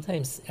 And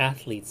sometimes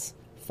athletes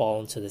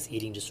fall into this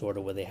eating disorder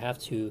where they have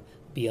to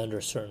be under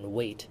a certain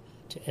weight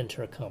to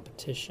enter a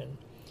competition.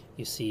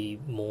 You see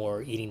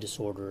more eating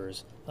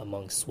disorders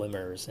among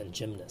swimmers and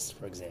gymnasts,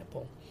 for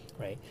example,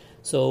 right?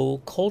 So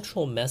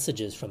cultural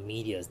messages from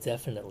media is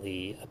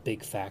definitely a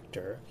big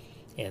factor,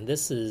 and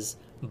this is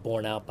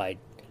borne out by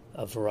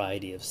a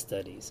variety of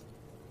studies.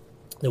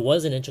 There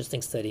was an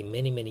interesting study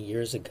many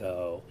years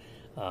ago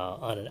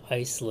on an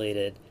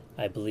isolated,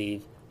 I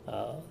believe,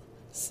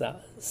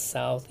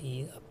 South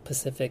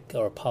Pacific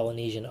or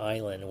Polynesian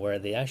island where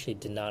they actually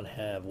did not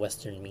have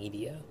Western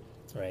media,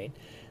 right?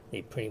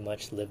 They pretty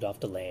much lived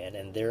off the land,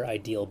 and their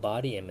ideal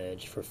body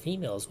image for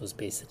females was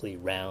basically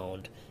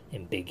round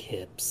and big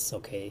hips,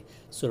 okay,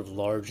 sort of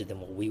larger than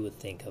what we would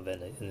think of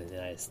in the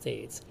United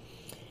States.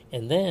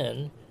 And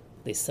then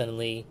they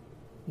suddenly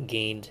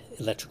gained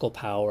electrical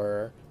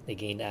power, they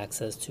gained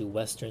access to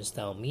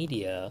Western-style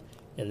media,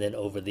 and then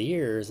over the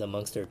years,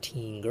 amongst their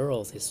teen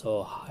girls, they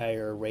saw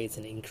higher rates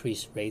and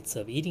increased rates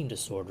of eating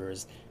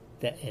disorders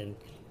and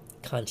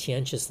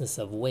conscientiousness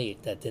of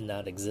weight that did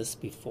not exist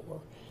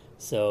before.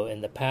 So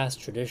in the past,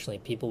 traditionally,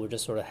 people were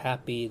just sort of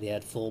happy, they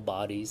had full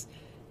bodies,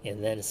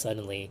 and then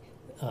suddenly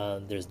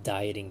there's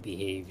dieting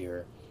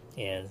behavior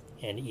and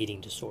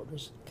eating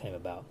disorders came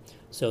about.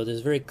 So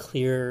there's a very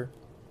clear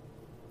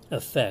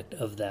effect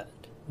of that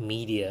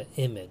media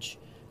image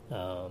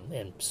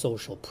and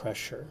social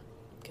pressure,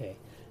 okay,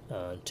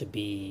 to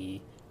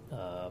be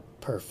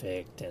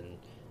perfect and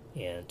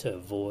to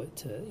avoid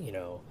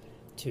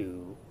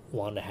to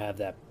want to have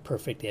that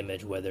perfect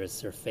image, whether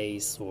it's their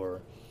face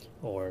or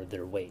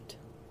their weight.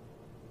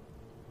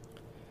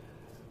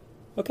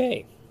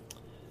 Okay,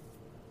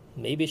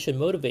 maybe it should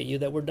motivate you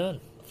that we're done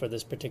for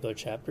this particular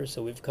chapter.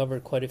 So we've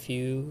covered quite a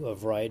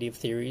variety of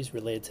theories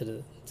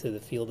related to the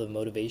field of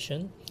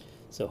motivation.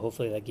 So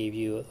hopefully that gave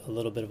you a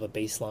little bit of a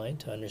baseline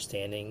to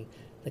understanding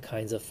the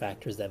kinds of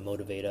factors that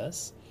motivate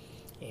us.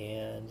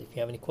 And if you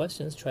have any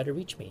questions, try to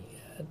reach me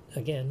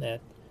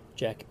at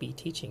Jack B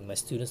Teaching. My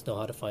students know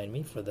how to find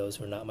me. For those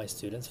who are not my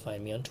students,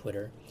 find me on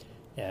Twitter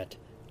at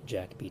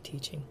Jack B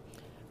Teaching.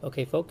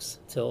 Okay, folks,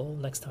 till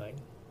next time.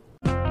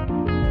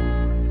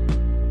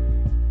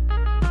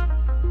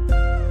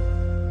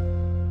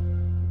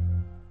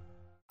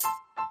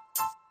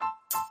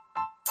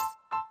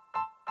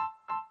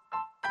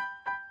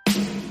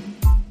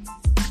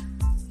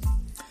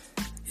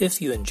 If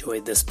you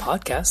enjoyed this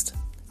podcast,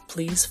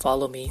 please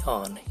follow me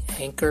on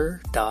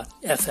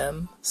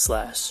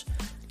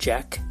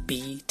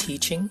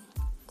anchor.fm/JackBTeaching.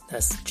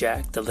 That's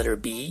Jack, the letter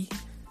B,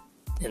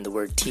 in the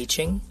word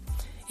teaching.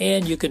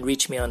 And you can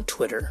reach me on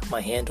Twitter.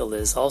 My handle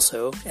is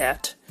also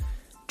at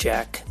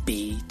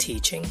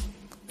JackBTeaching.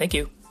 Thank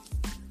you.